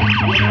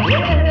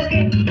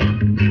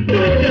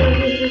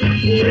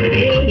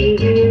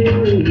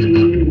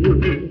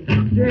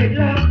straight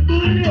like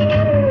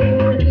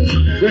bullet.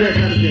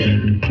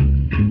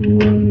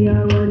 When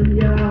you're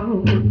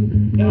young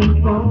and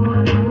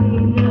falling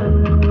in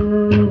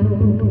love,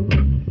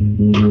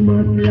 you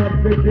must love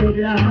the good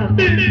love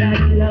that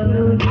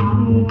loves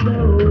you so.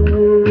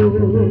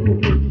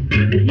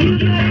 You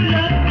must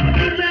love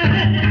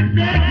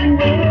that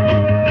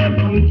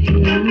wants you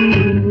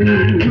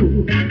true.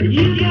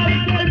 You got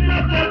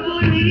to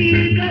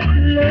believe that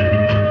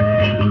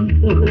love you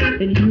so,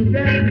 and you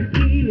got to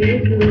feel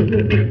it,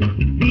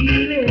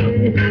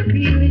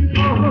 feel it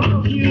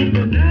all you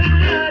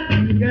tonight.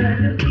 You got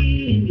to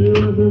feel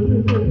it,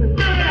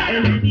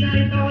 and feel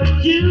it all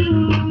you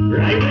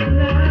right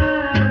alive.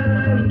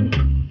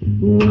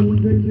 When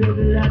the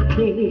trouble I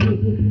take,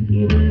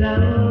 you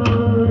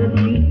love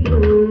you so.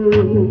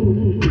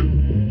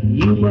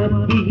 You must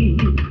be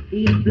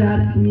his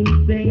black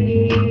savior.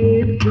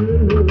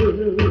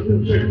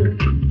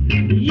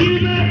 You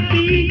must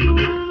be good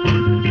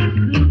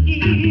to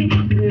his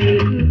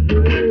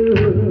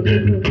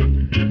girl.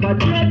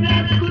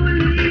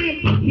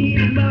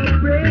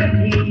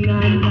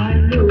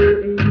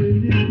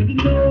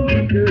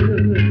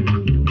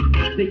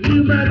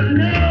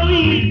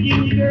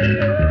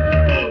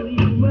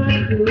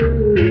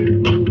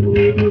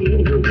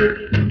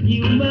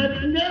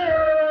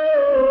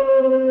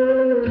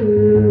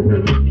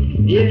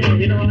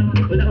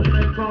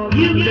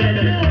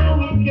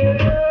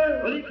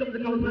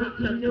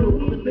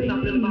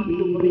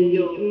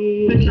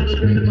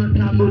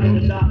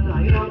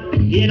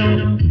 You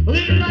know,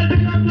 live life in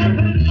your life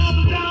and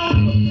love down.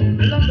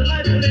 I love the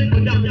life of it,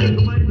 but I'm just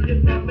going to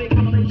get my make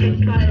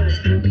combination style.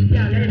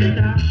 Yeah, ladies,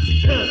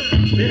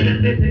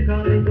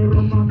 physically, the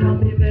Roma,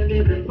 the belly,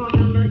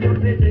 follow your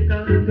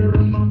physically, the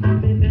Roma,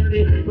 the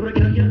belly,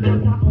 forget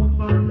yourself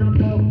on the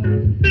phone.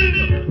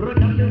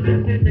 Forget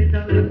yourself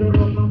physically, the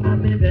Roma,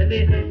 the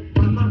belly,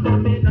 Mama,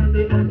 the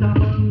belly, on the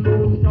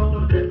bamboo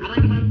stone. I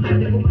like my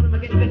the woman, I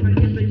get back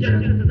against the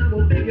judge, and I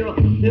will figure,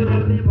 they're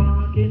only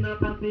walking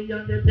up at the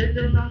end,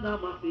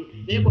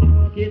 they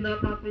walk in a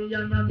party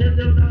and a tell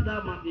you that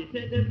I'm a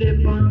say them they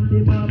pan the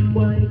bad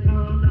boy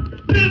corner.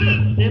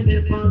 Them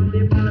they pan the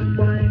bad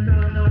boy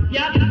corner.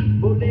 Yeah,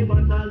 but they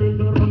want a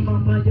little rum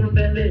on your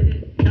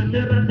belly.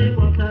 Chatterer they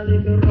want a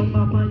little rum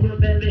on your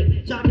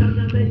belly.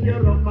 Chatterer say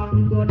you're rum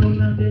and go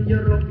down and then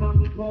you're rum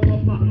and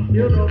come up.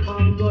 You're rum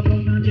and go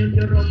down and then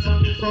you're rum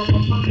and come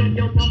up and then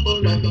you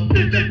mumble up.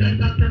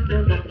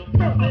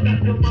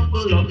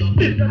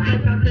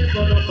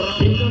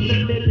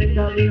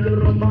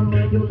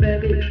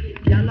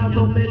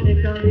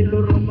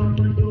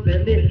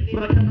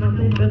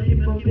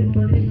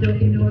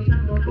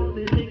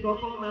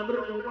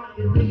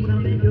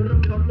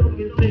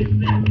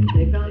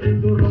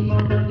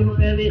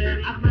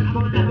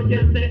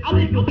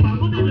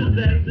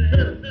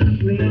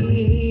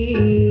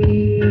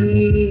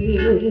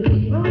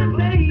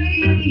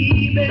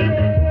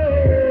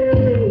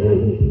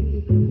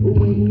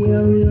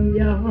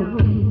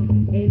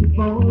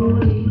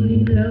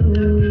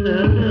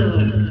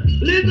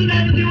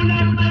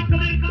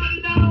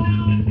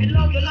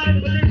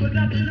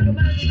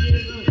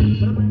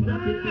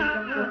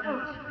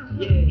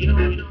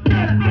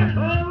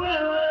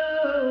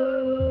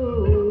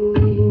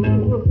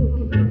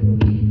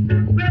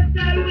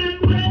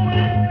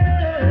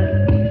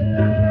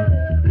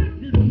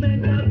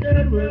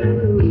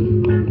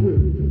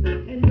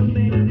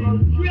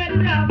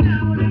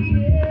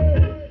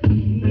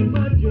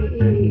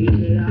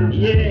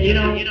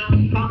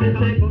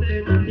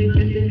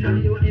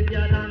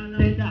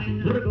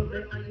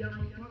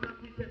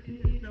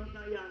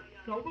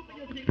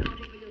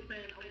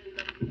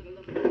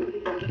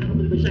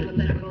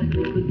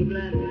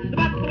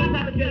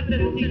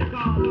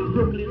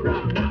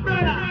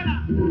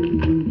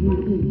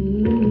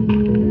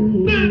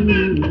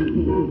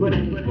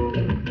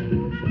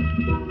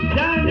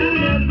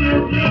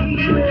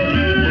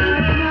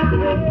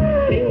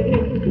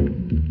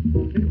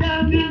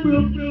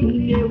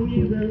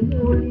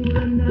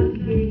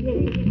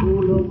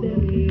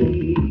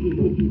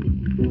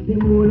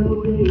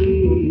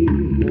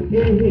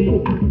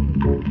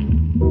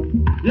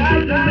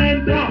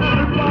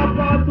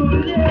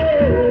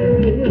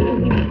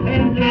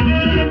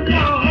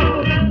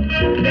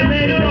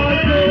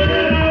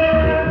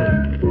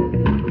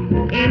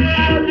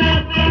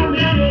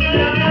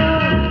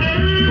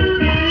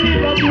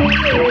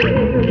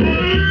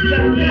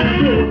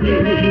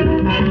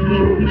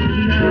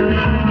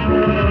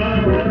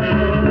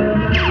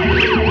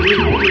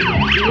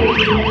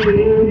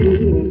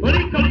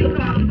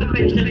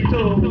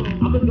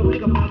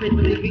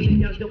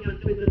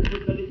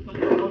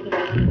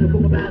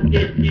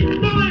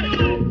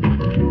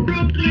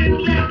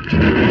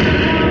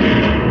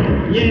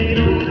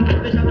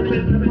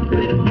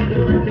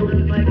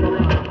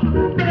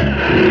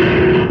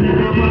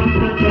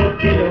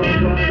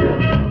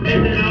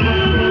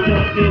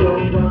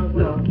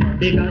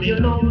 Because you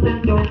know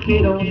that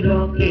junkie don't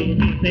lucky.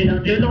 Say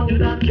that you know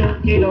that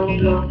junkie don't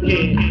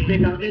lucky.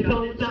 Because the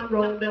sounds are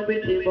round there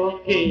with the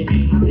bucky.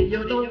 And say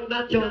you know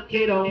that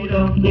junkie don't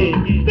lucky.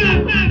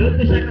 Look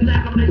the shaka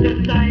shaka on the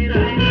side.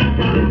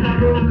 But it's a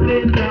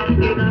Brooklyn drop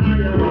in a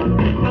higher one.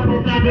 But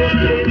it's a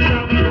Brooklyn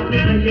drop in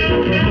a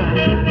yellow side.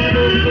 The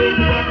Brooklyn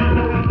drop in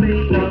a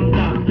big drop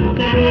top.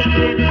 The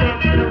Brooklyn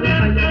drop in a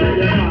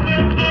higher top.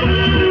 So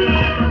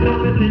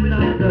it's in the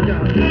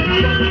job.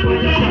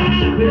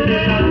 With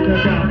the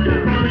job.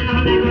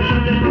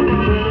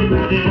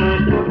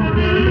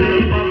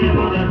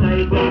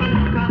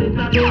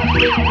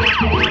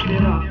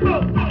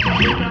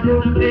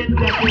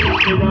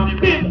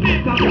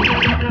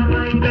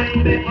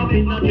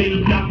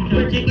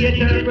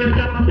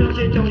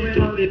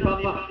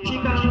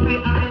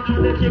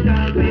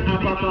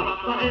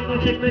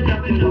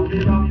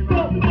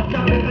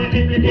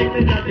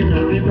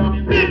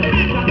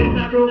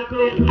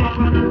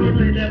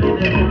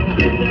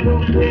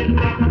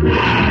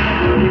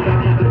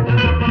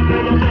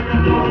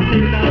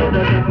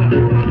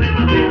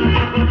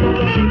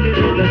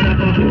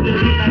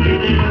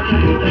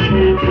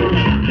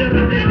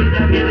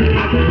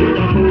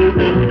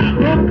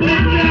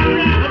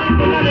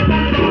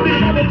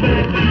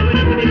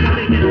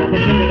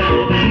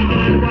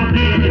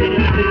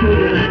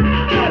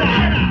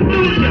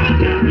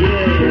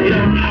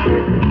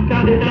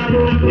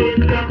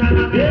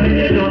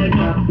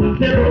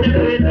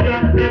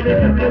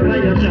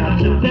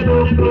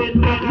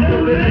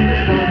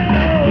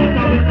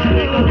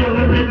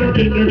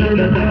 As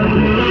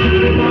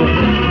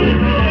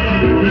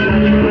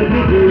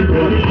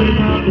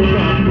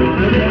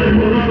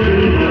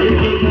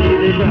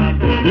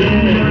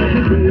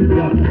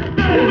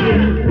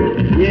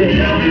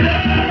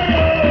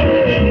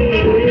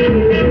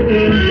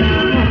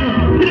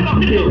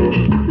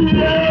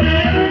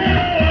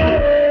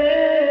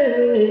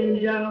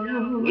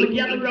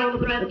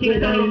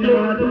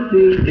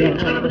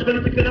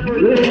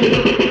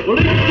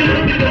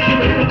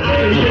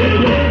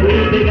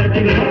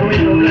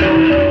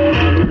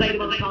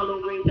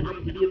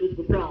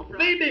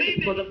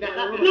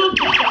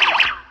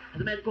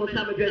a man called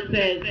Sammy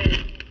says,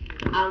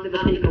 I'll never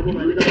take a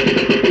woman.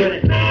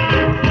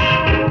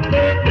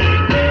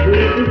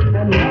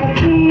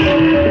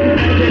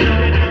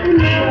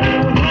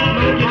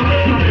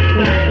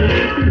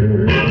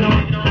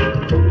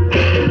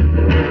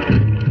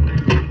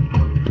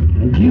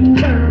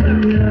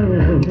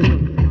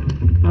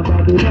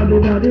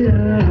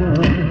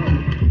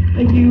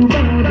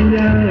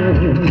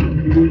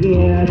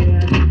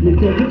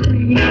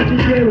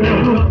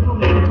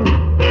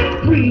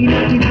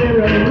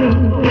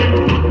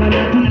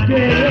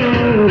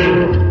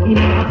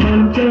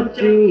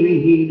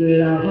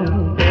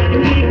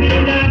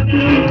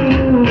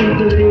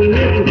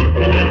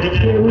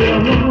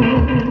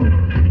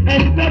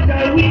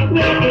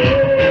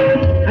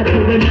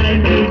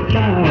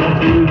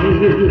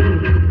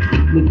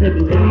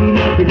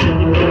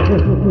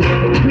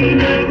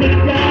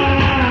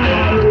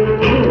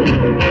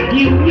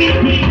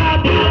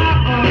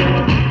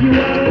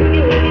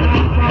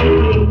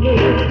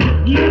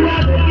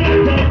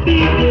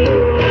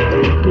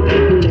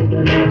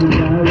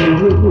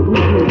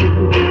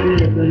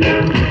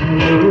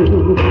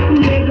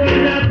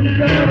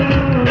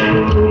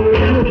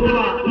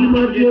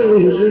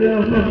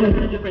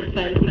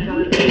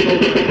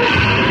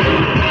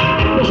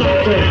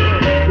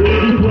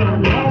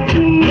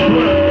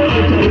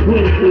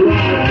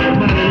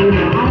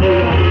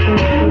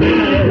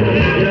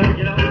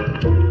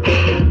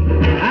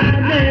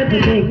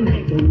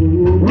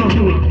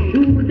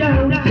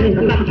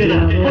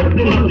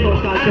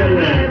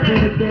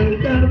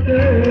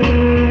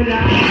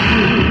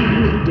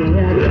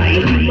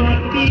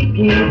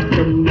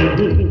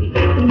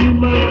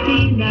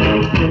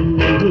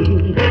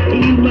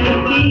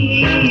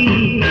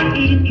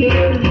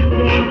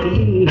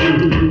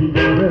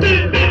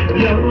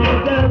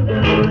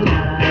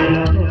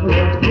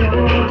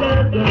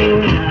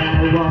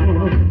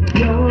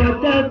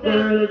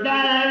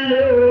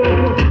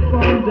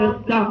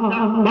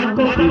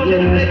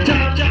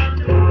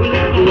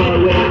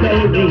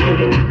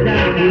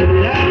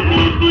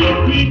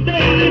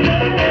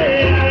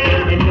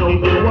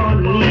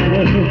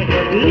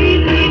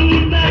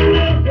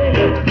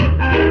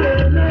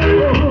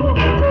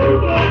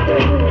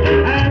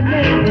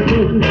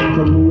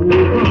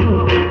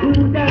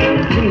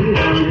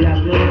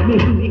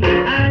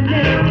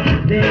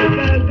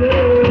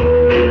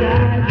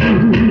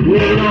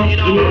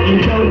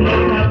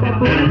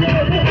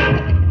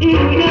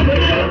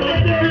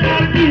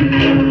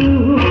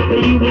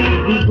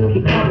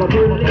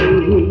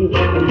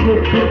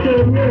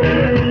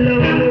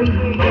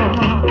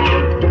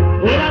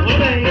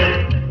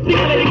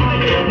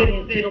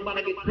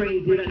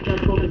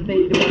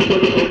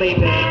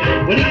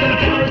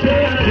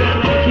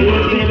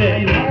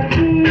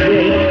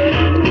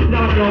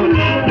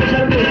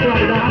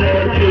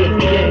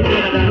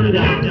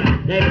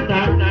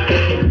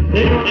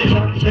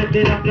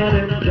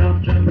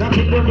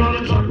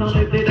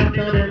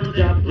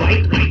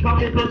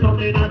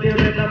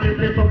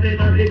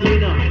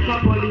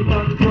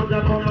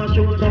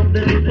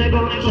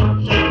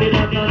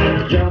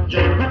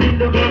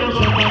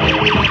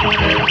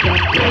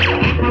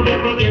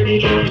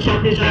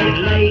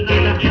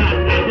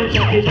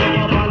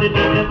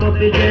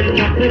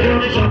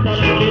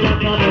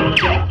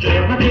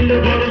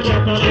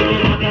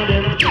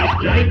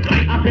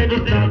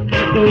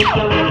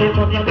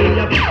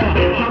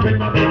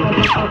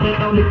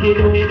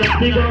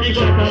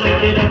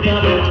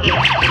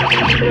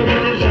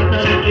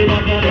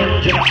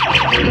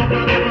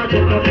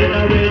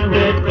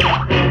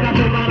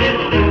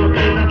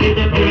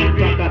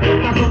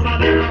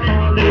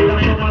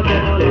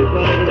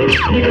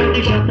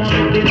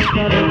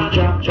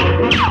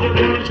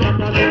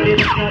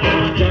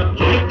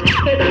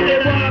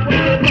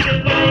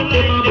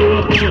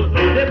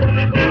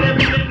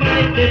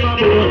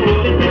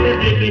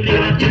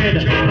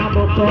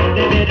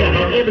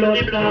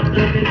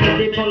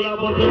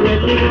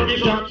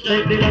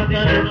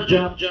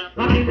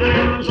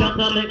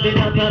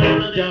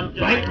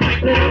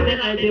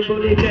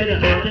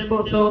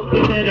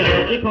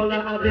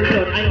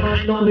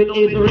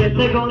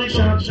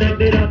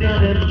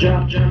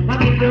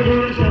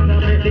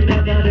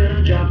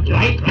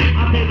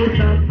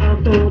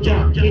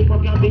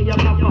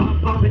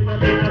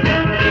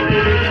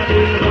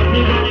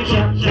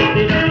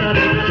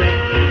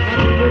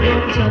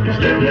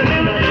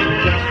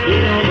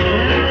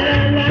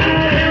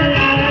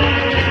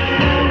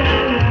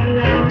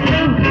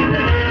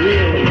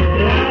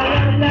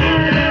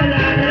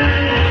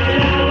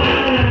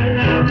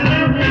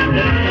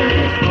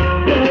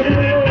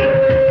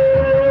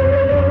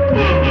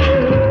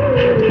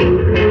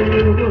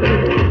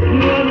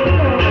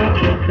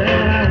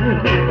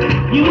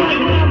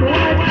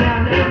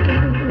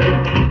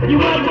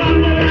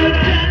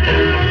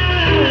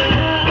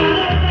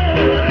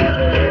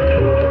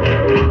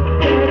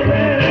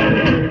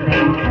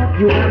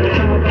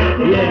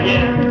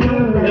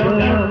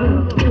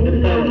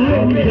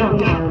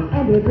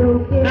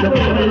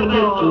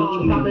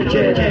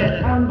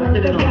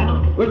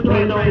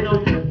 right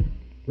now.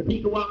 We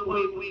think walk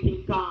away, we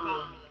think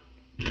calm.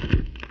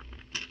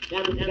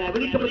 That's the guy. We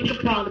need somebody to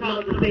calm the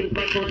blood of the saints.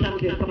 Like those Sammy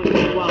says, come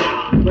on,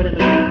 walk.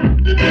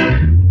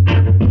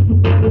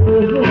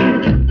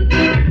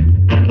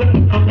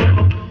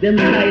 Them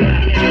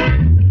tired.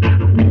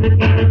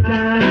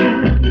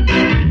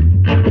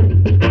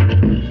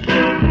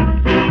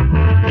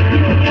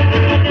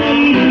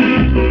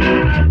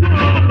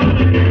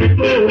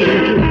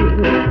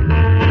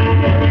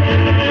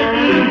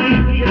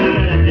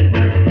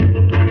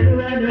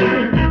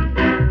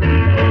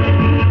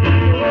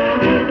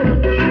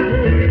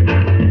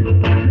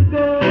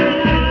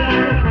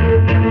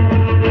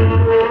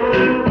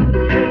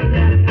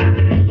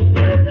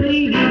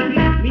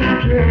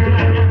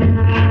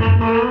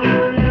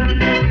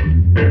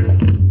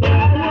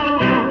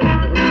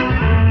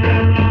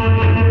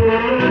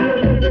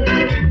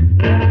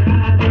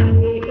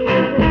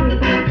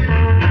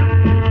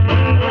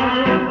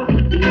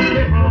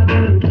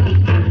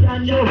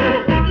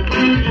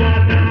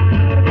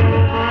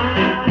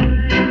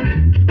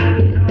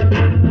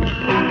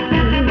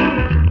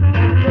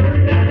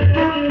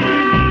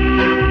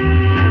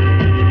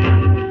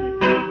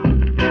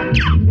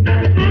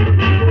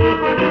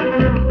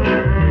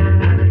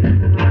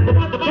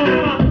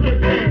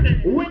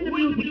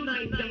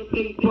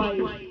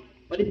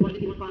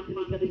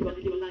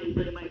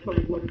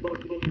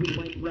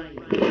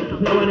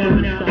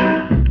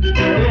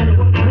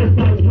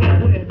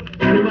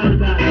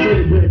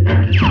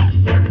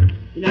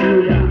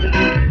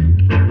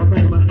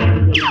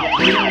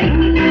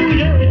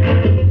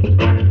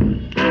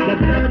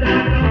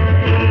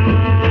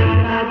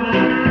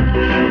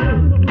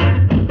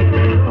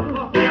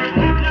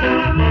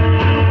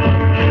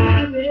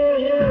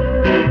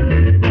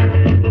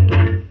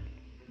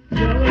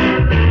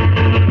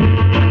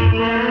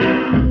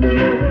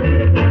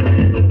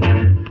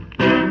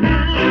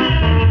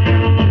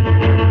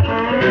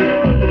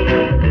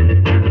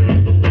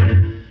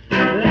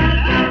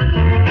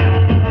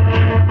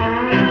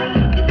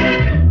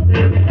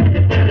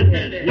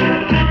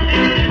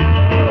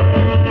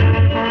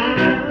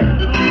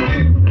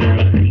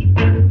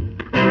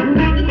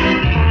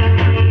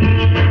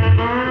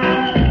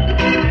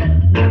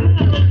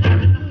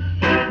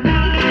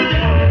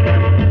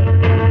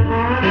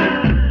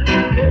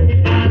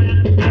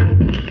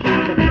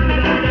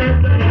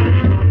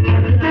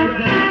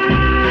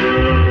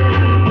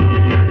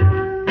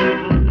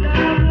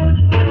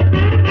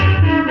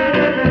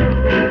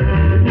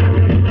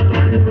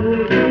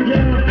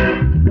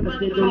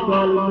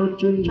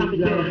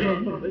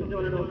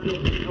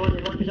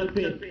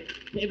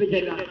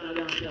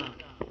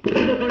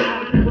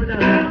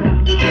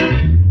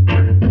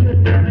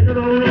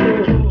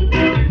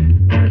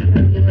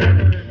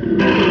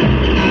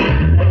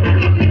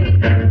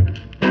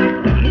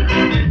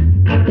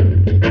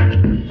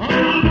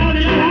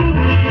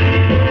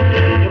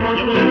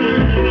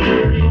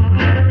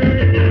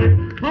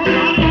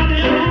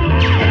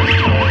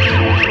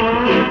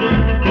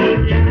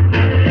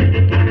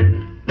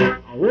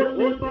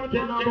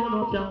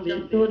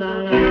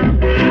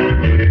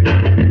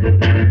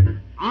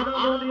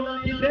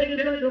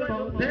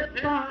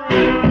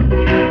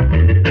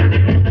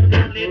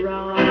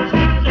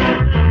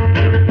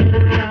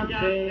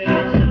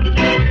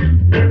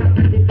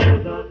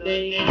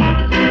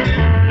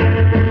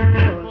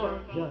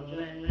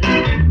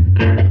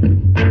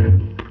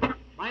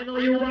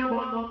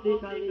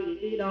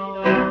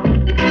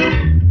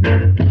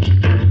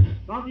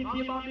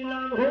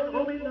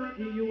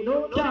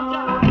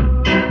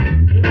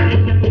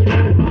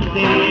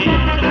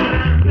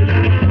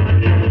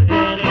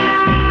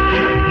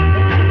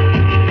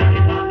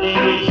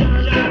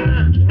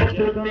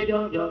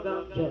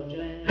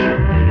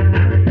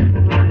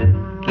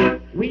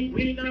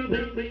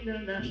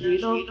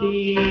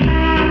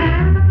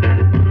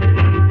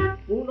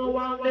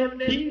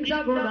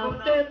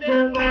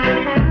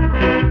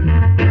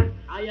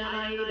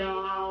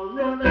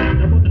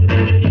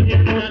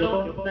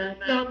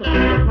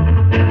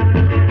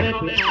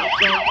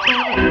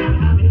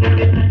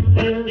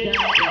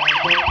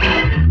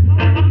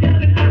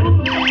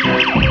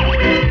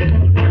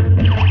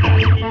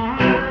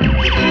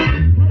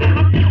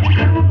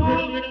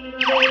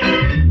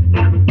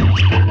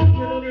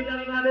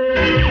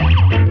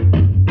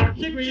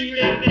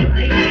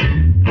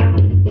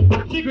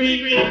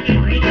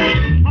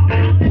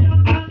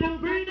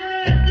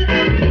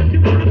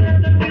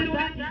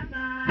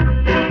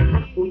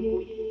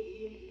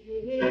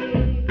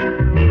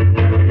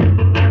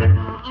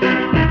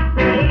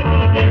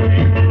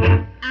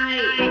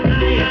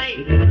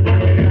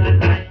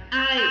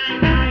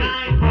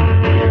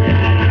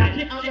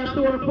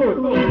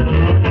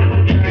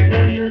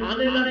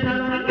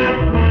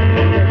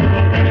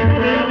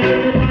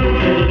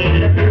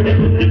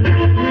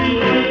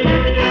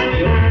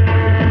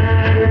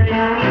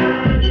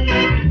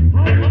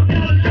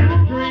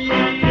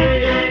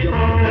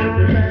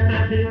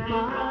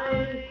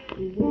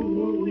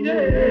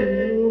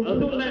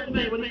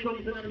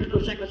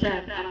 Check the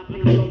chat.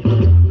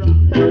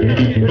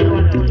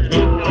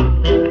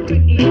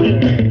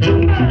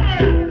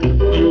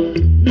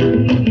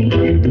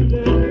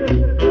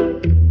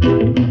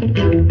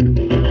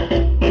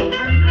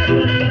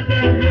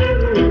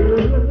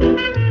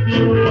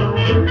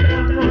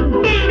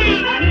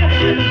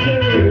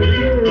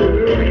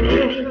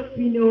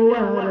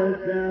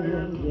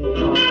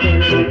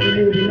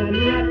 moving and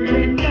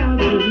rocking and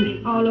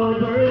dancing all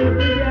over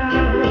the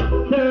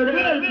yard. Third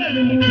world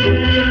people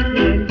moving and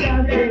rocking and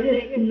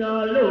dancing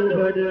all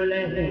over the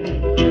land.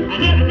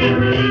 And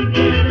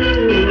everybody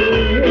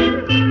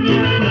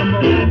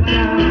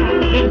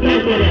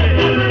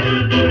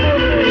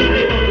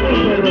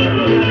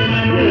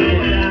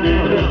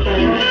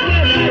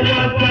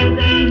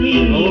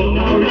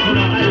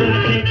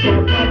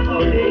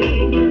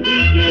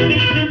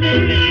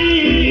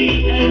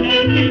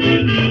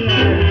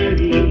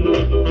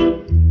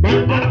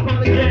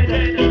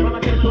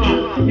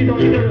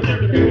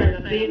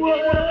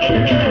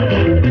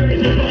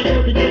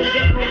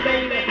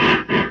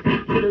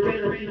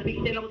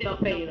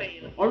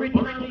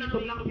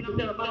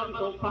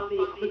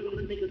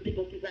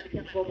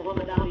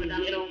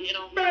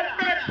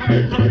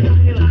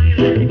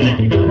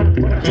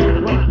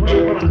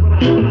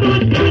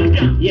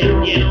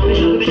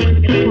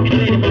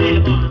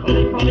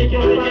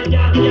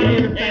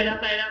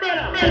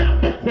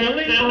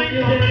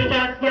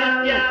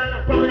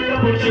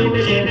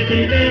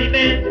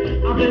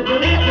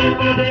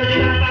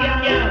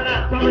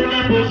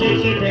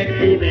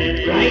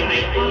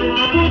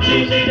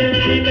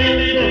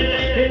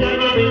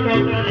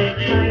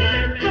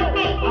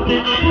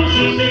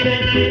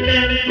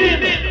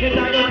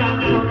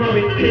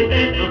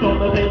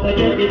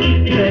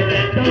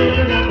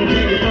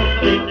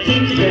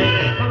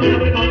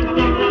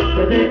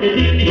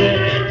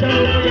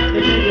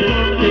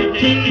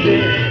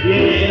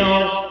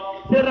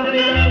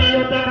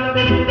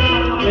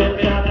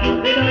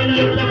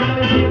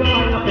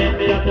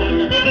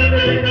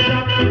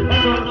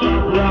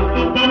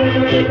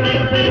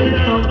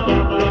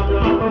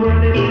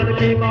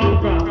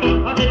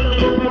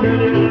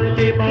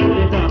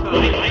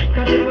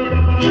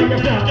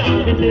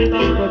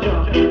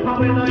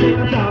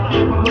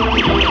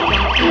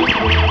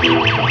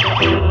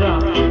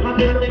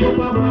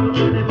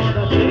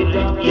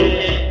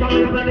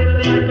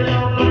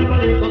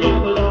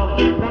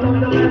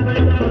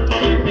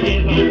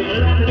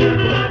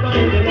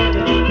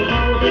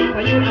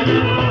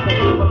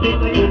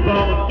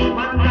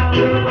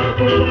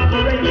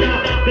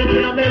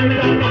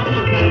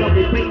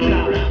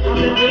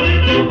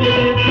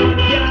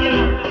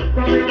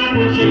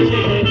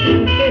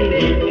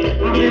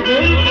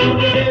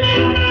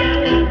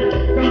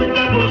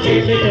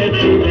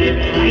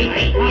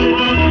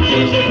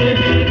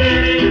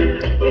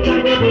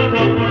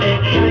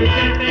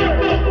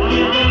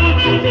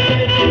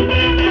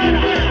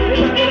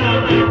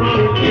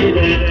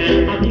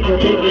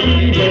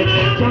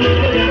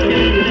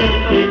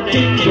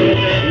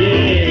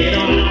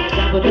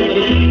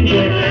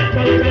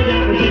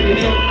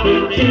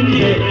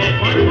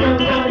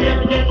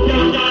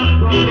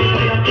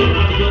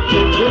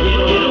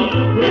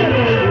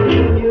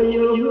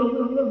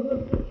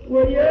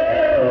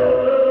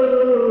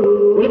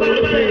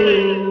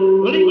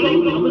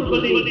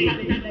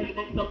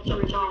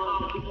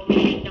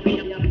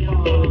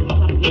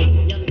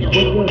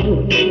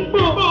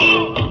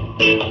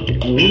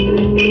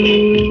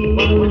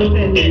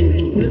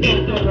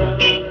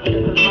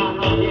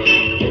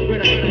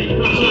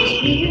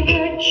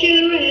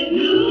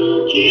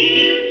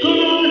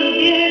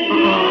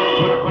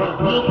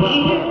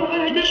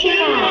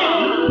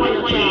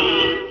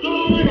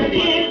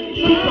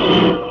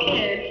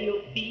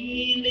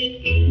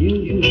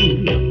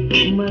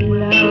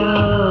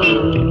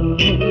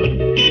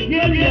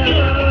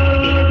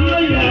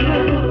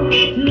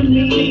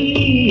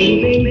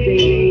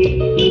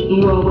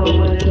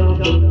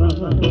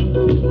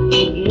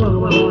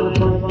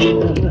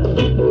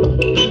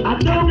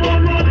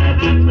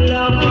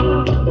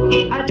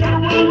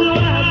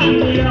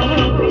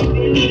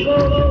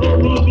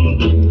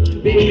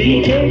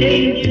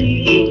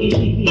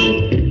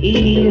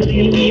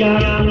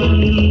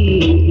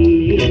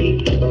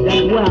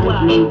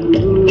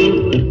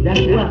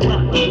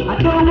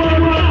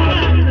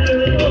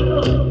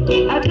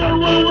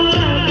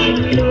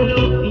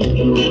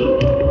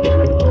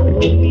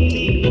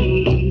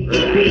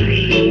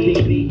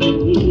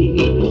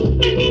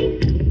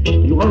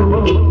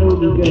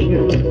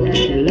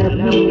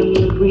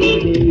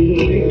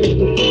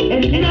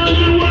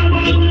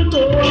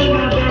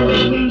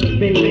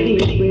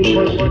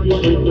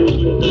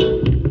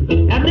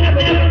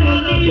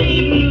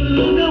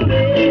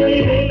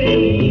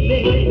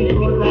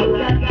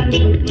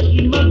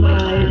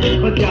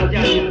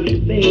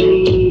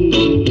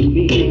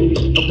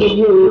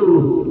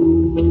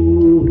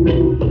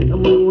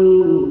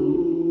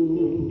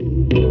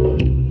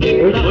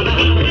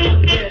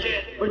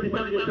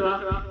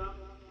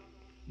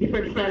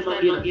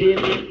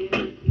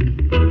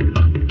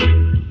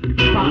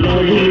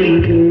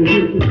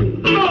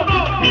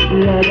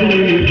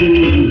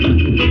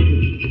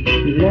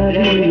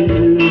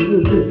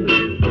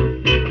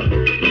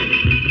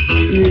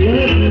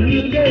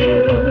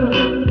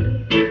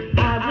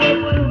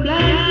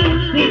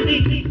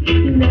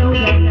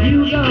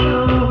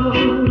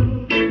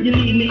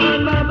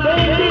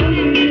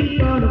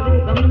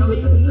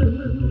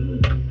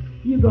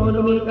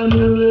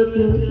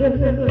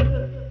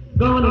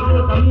Gonna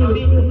work a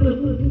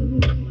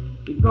miracle.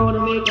 He's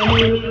gonna make a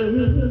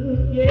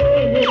miracle.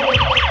 Yeah,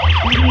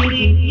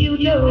 you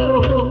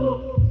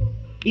know.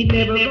 He's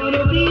never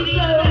gonna be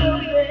so.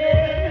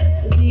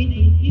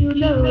 You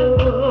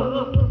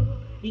know.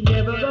 He's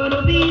never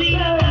gonna be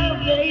so.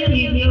 You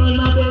leave me on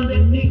my bed.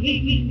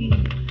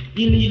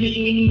 You leave me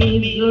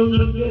in misery.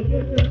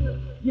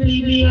 You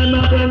leave me on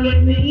my bed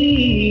with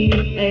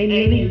me. And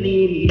you leave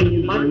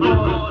me. My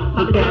God,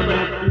 I'm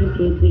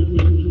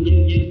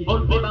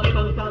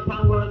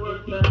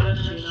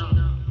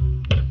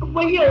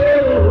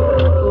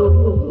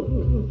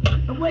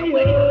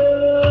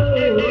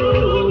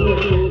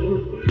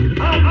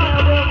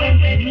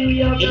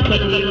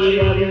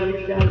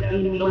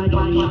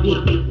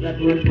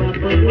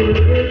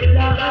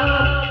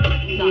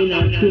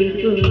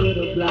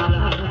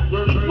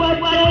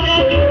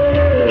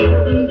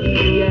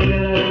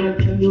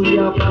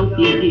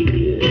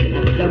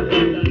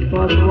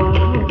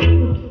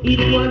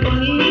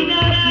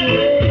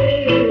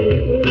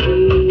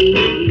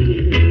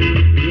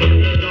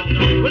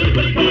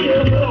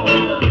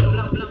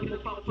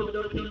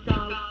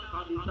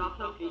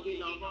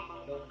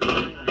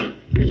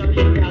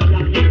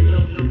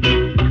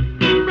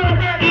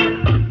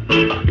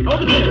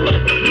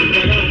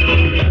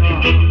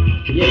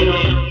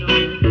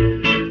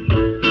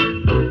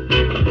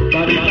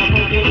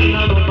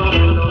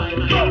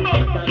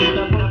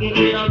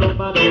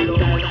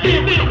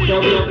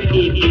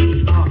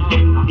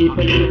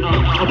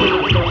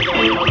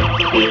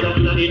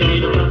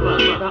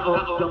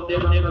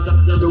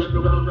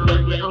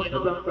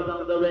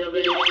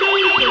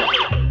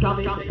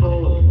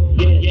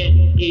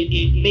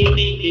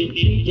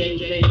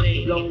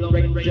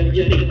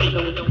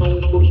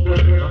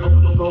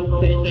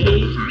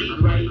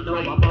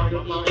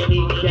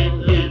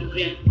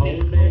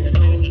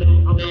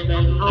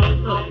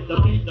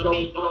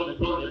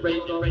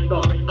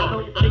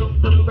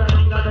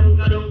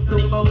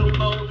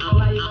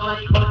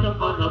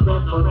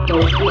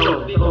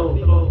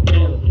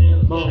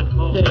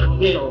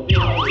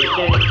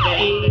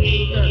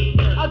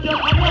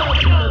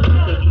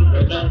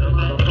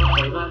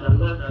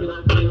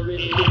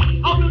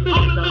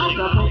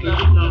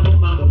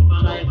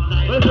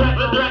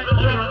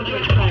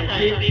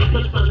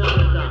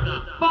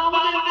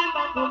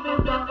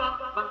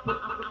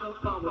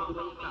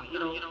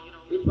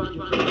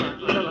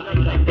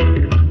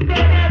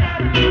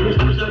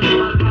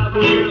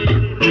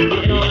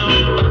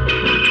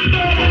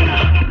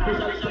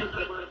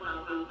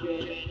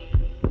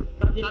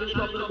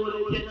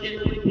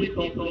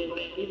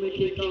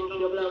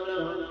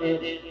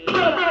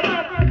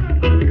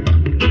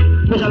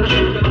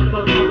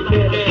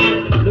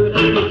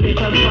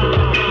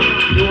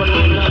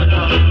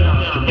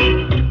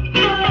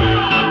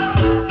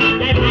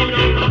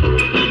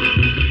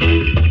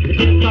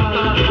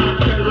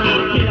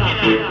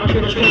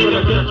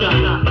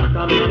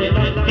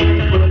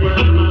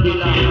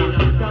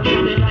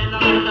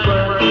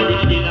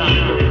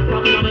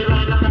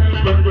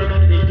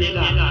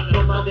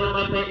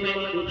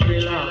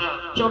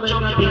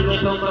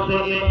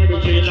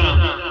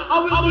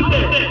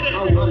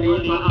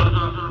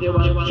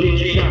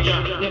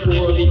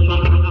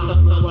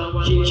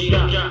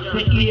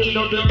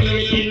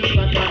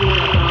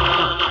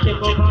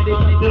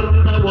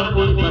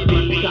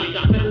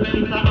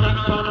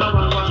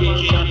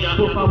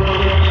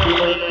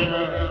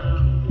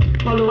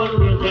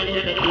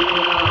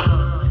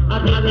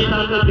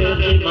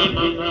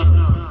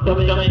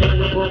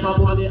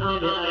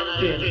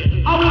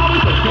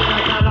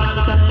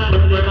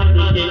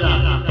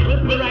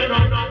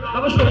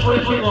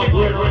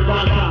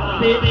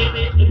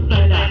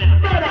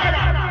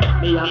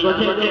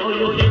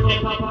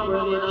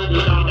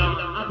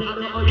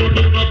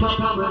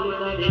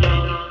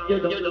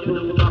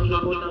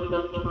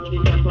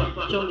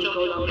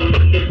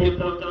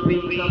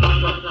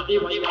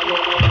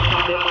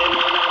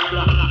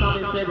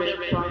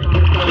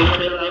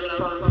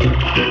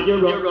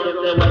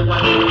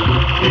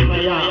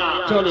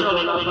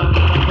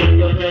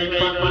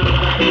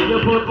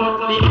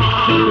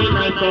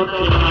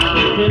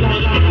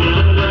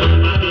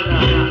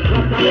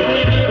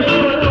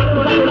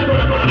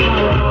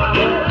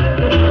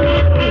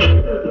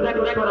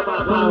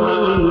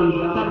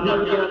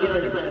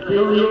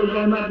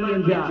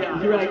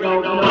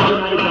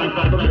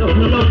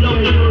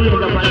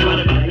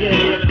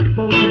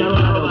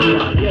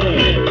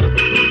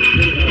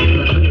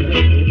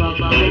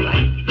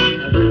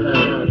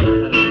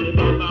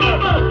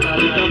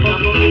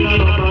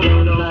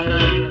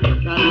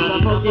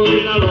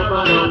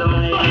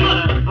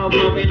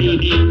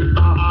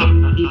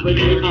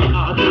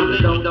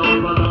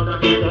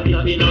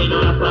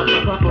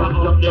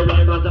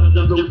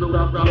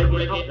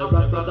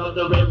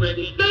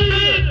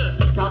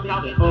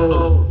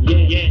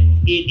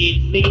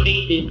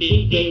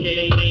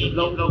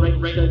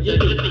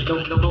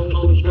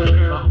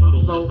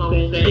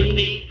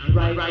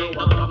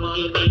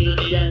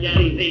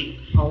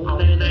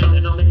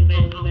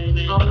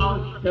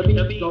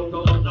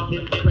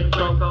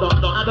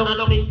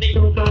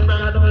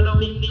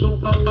things to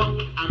come.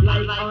 And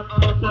like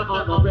hot butter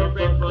on the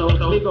breakfast,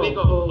 so we go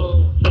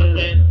hotel,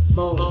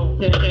 motel,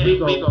 we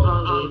go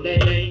holiday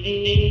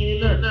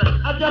in.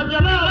 I just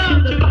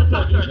love to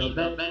turn the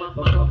bed,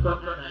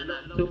 motherfucker, and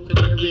to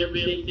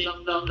everything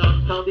down,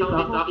 sound the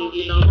top of the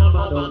in a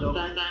rubber, don't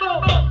stand,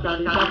 stand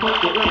the top of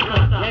the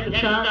rubber, let it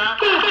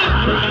start.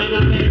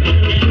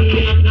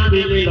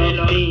 Really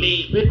love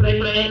me. We play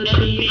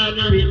NC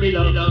and really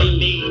love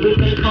me. We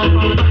play pop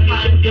on the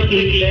fight to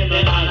keep them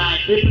alive.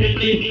 We play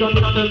this gun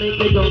to make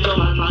the gun go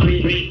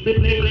and free. We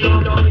play the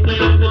gun to make the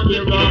gun go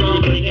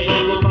and free. We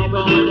play the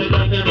gun to make the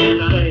gun go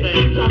and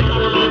free. Some of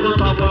the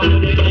power to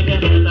make the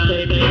gun go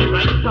and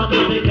free. Some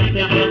of the gun to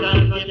make the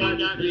gun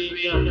go and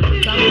free.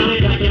 Some of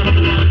the gun to make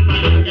the gun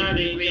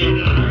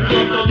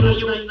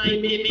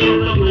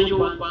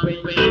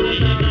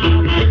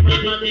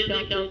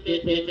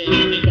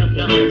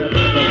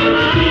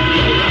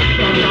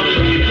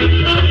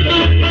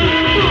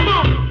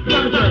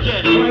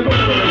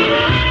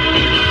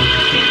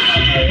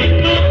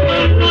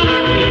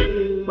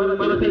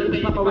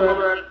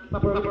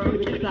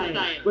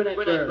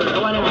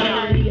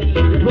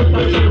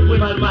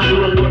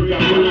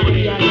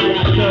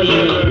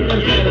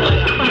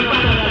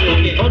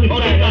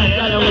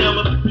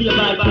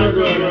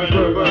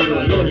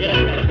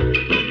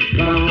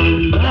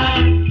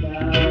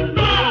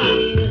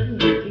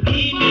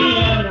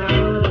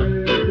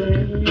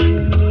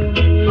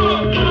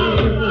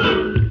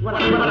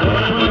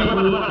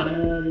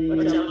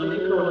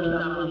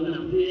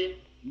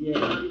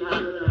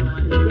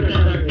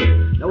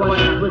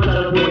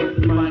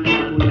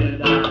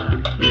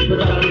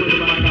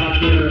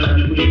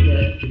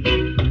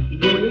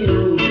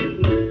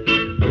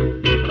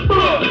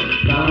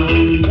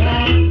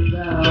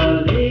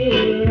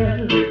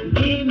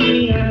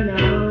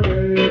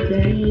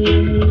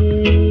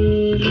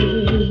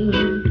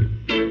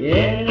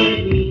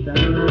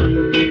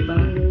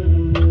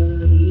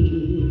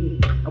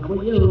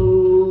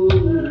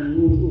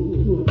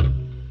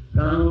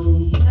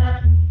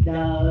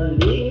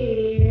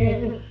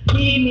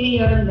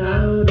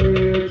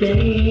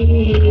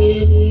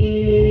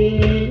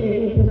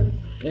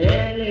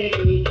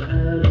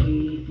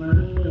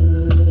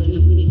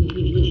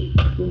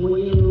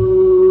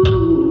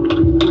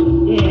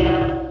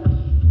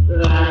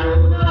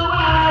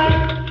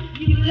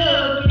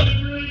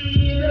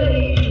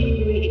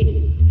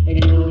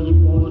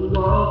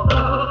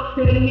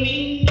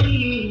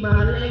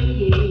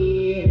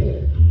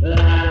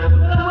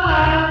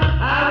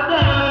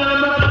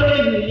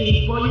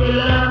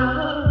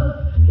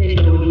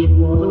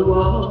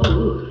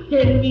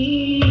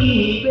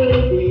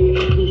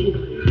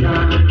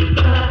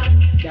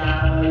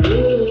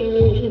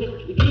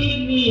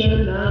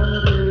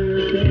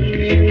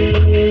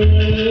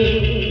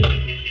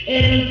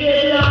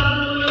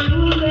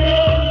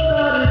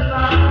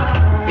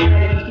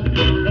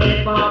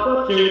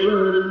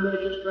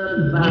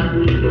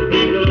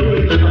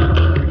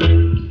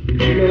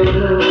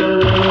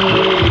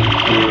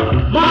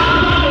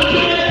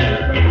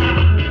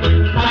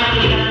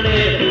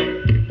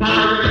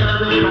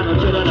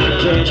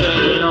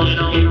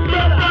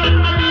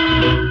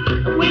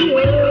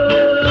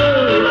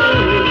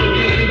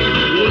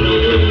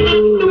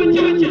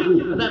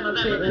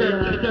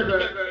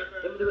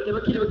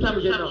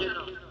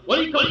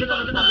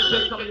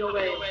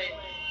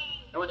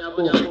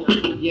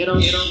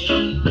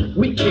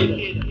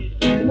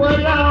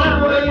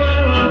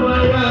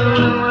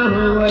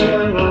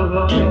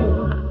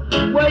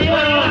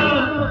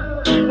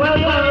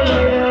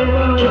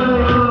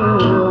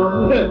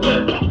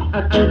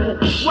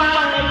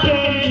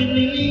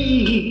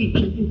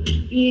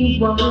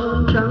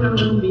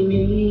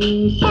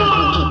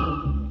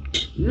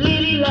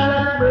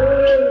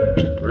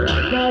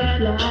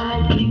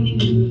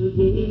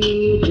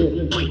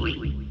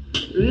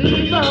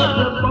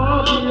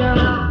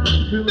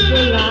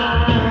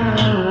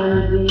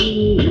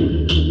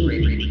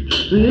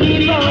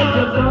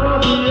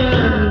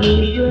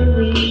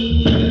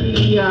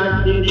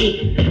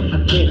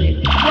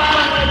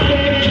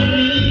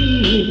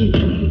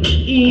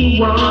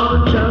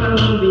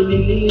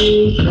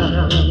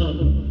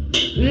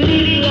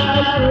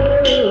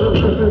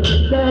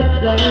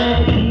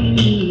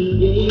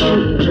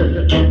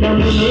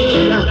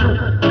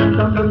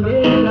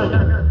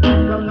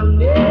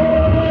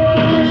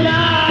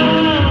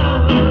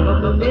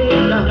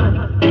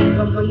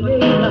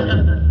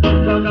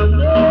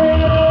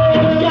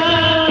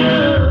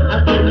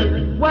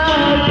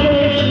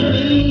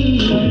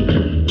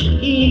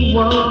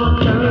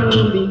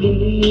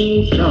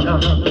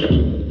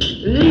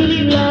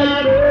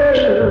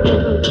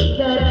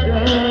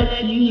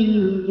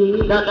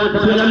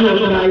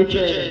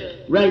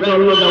Right now,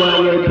 we're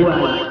going to go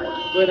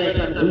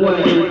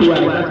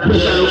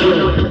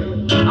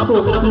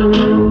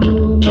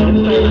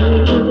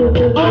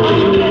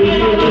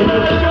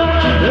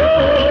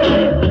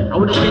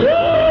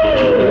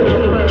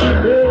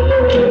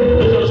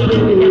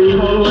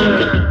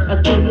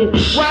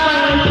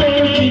why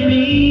can't you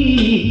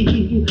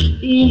be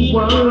in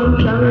one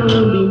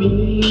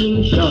time?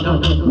 nation.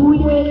 Ooh,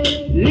 yeah,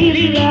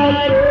 live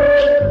like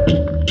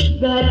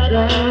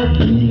that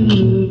you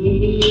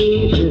need.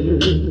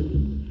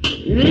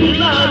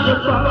 Live out the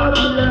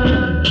formula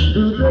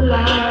through the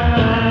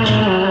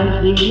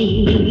light.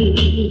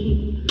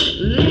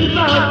 Live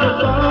out the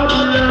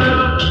formula,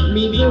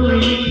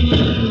 misery.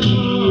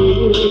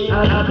 I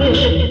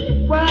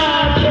said, why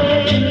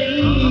can't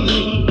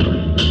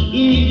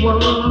it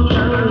won't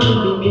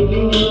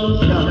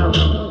combination?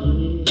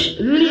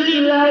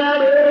 Live like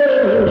that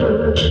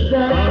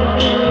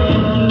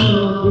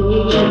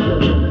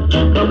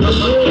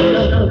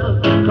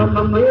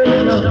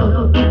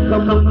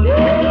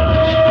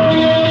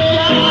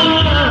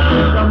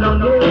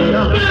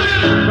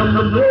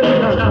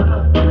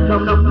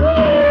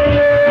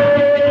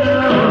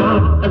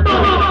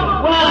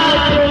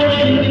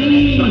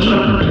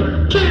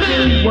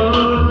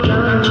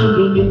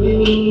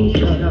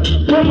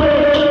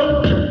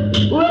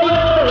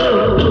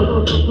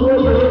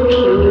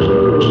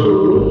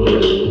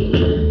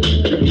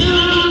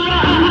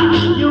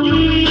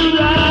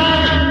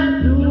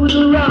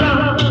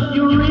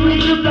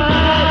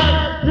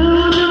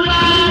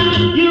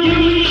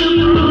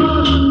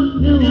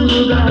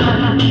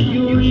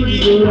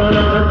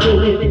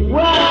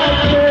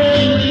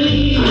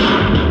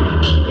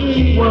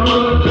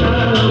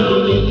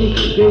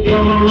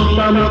come on, I don't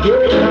know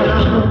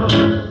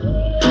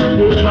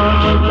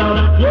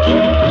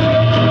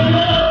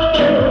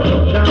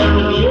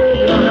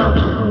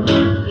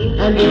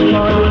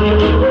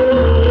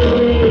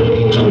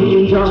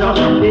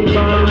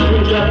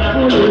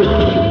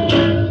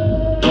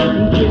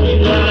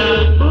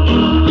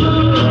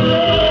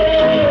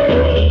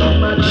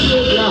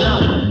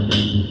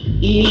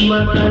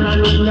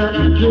what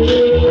to do.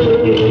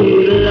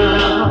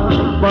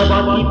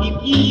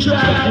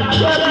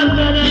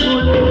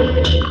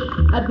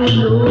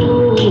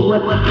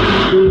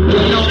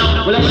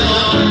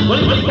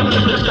 Well, it's coming to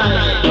the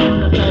side.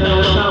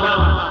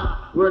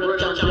 We're the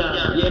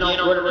champion. You know,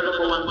 we're the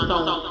number one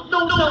song. No,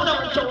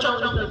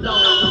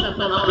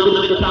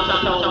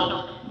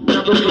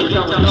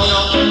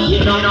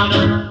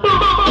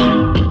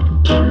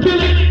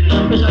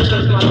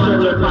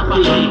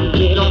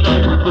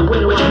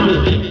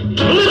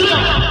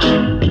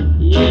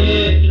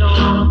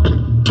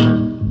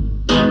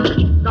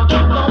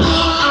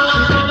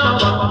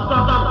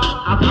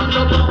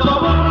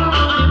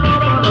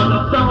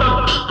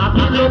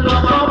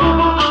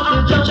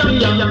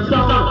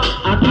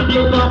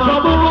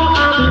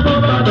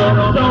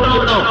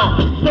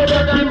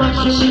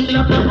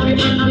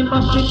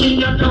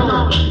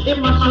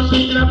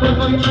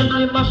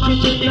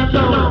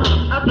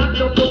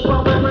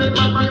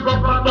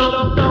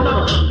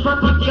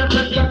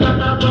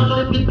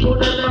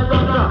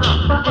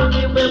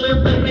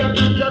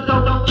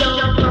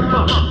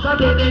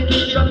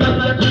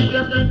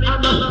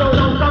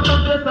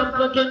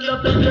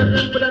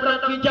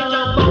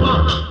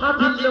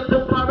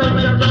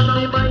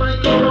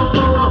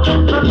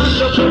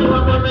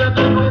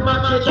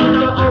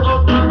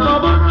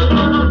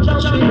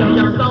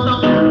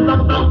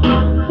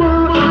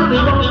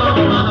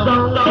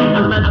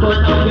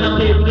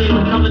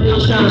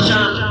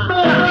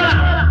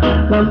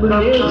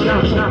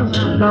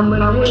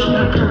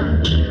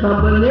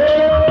 Someone like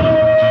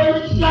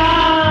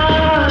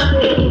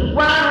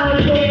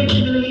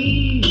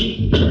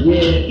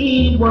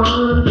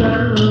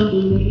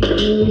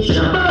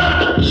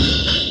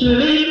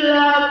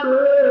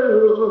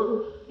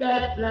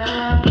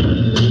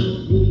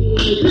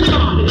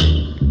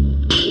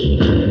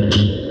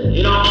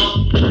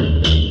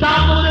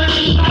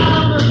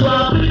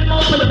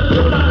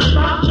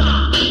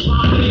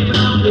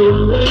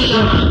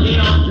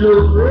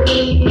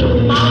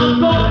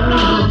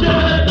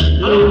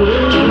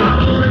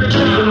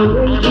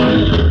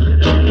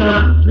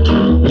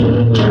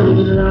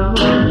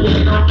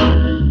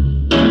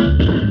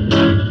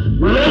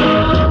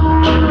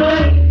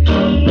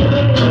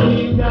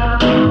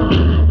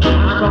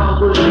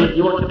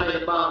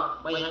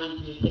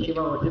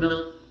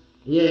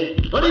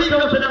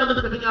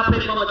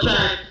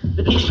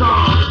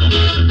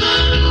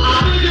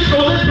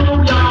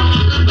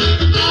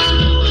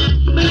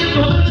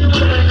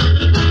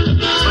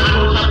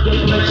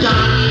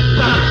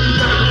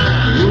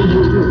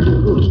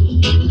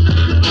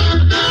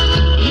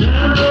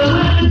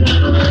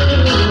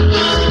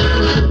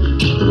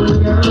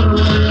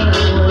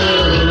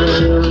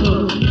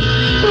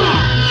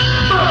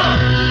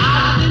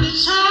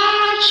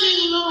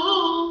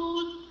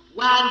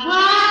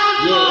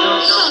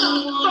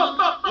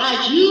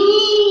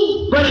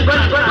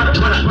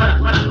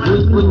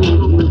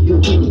you.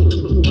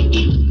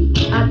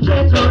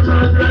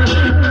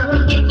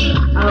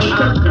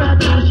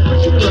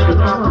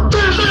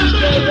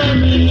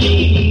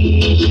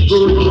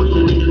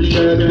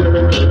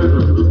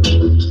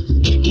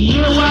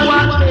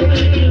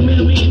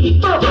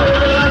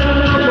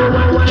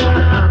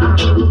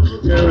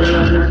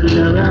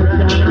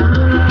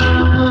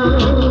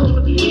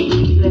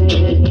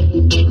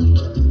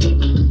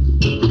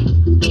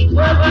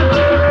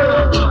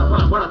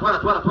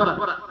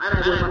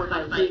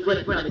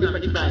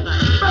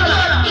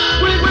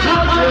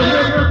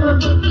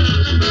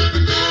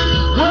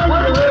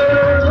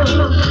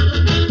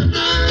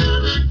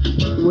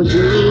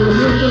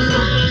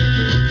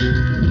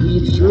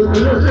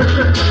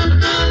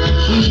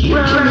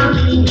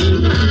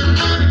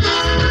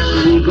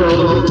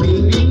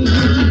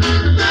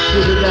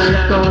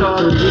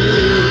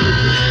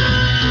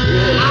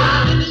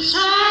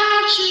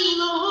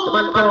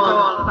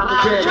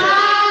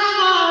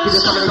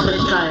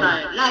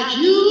 Like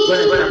you.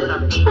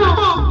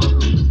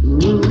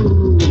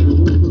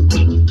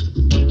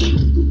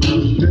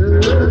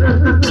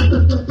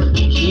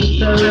 She's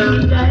so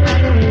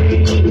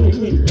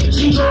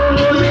she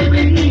goes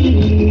with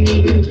me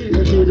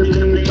into the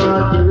place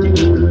for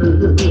two.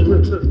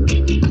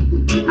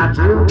 I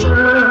told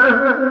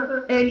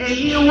her, and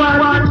she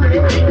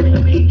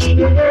wanted me.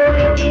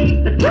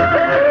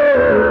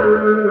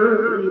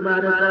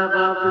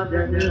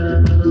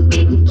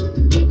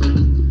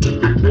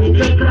 I take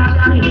a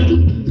class,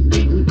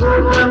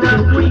 go on the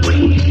free.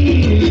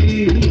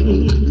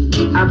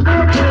 I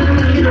bet her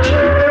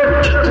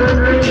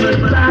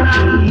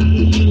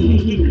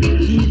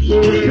she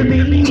said to me, she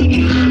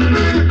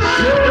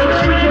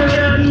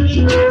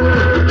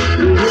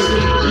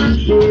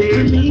said to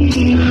me,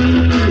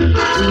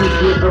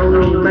 she's the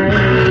old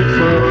man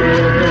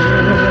forever.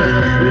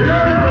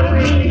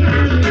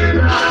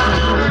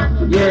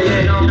 Yeah,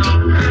 yeah, you know.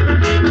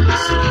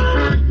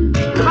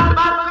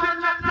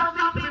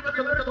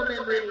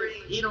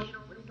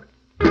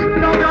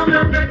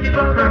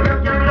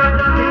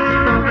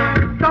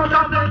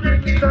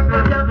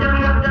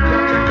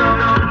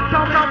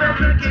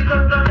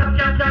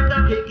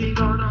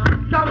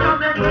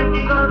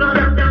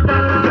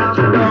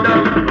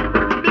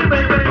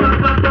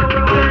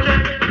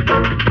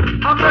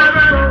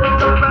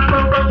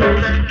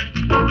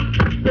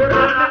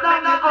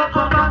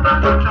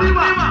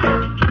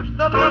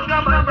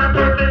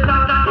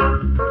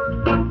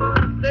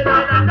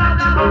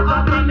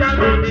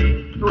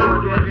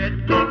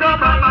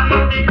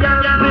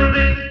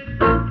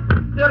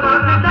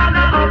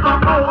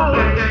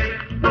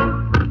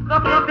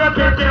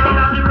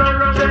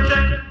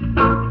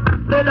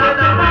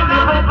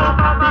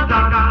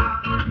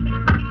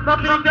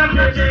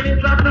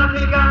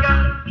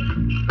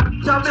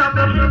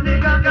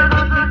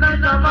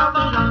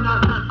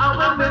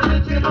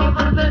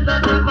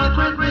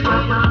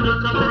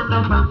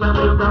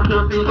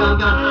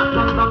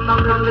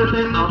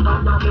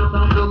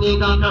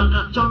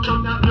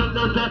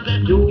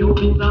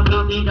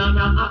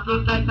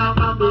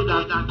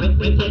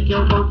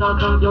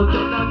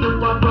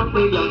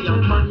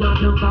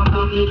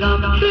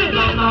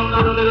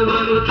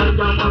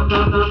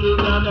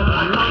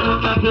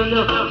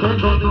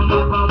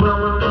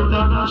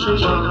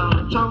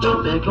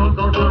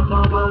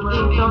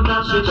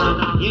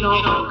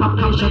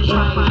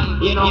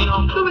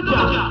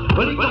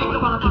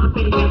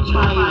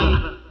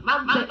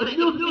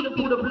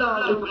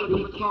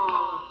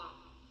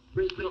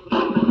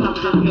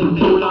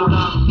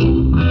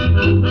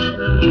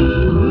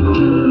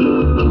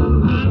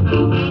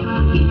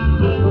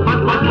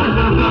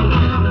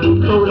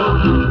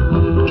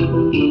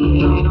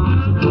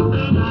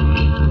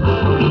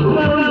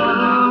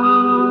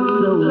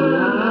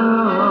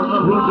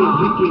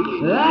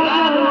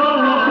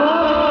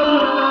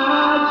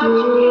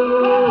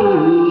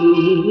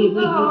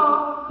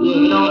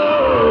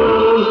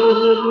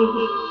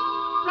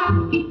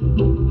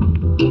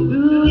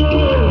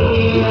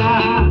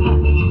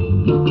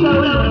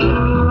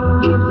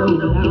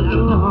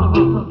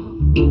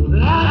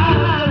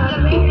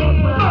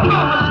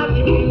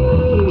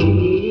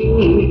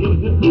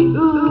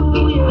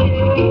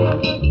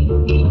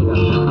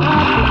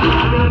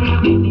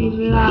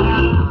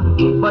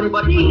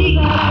 But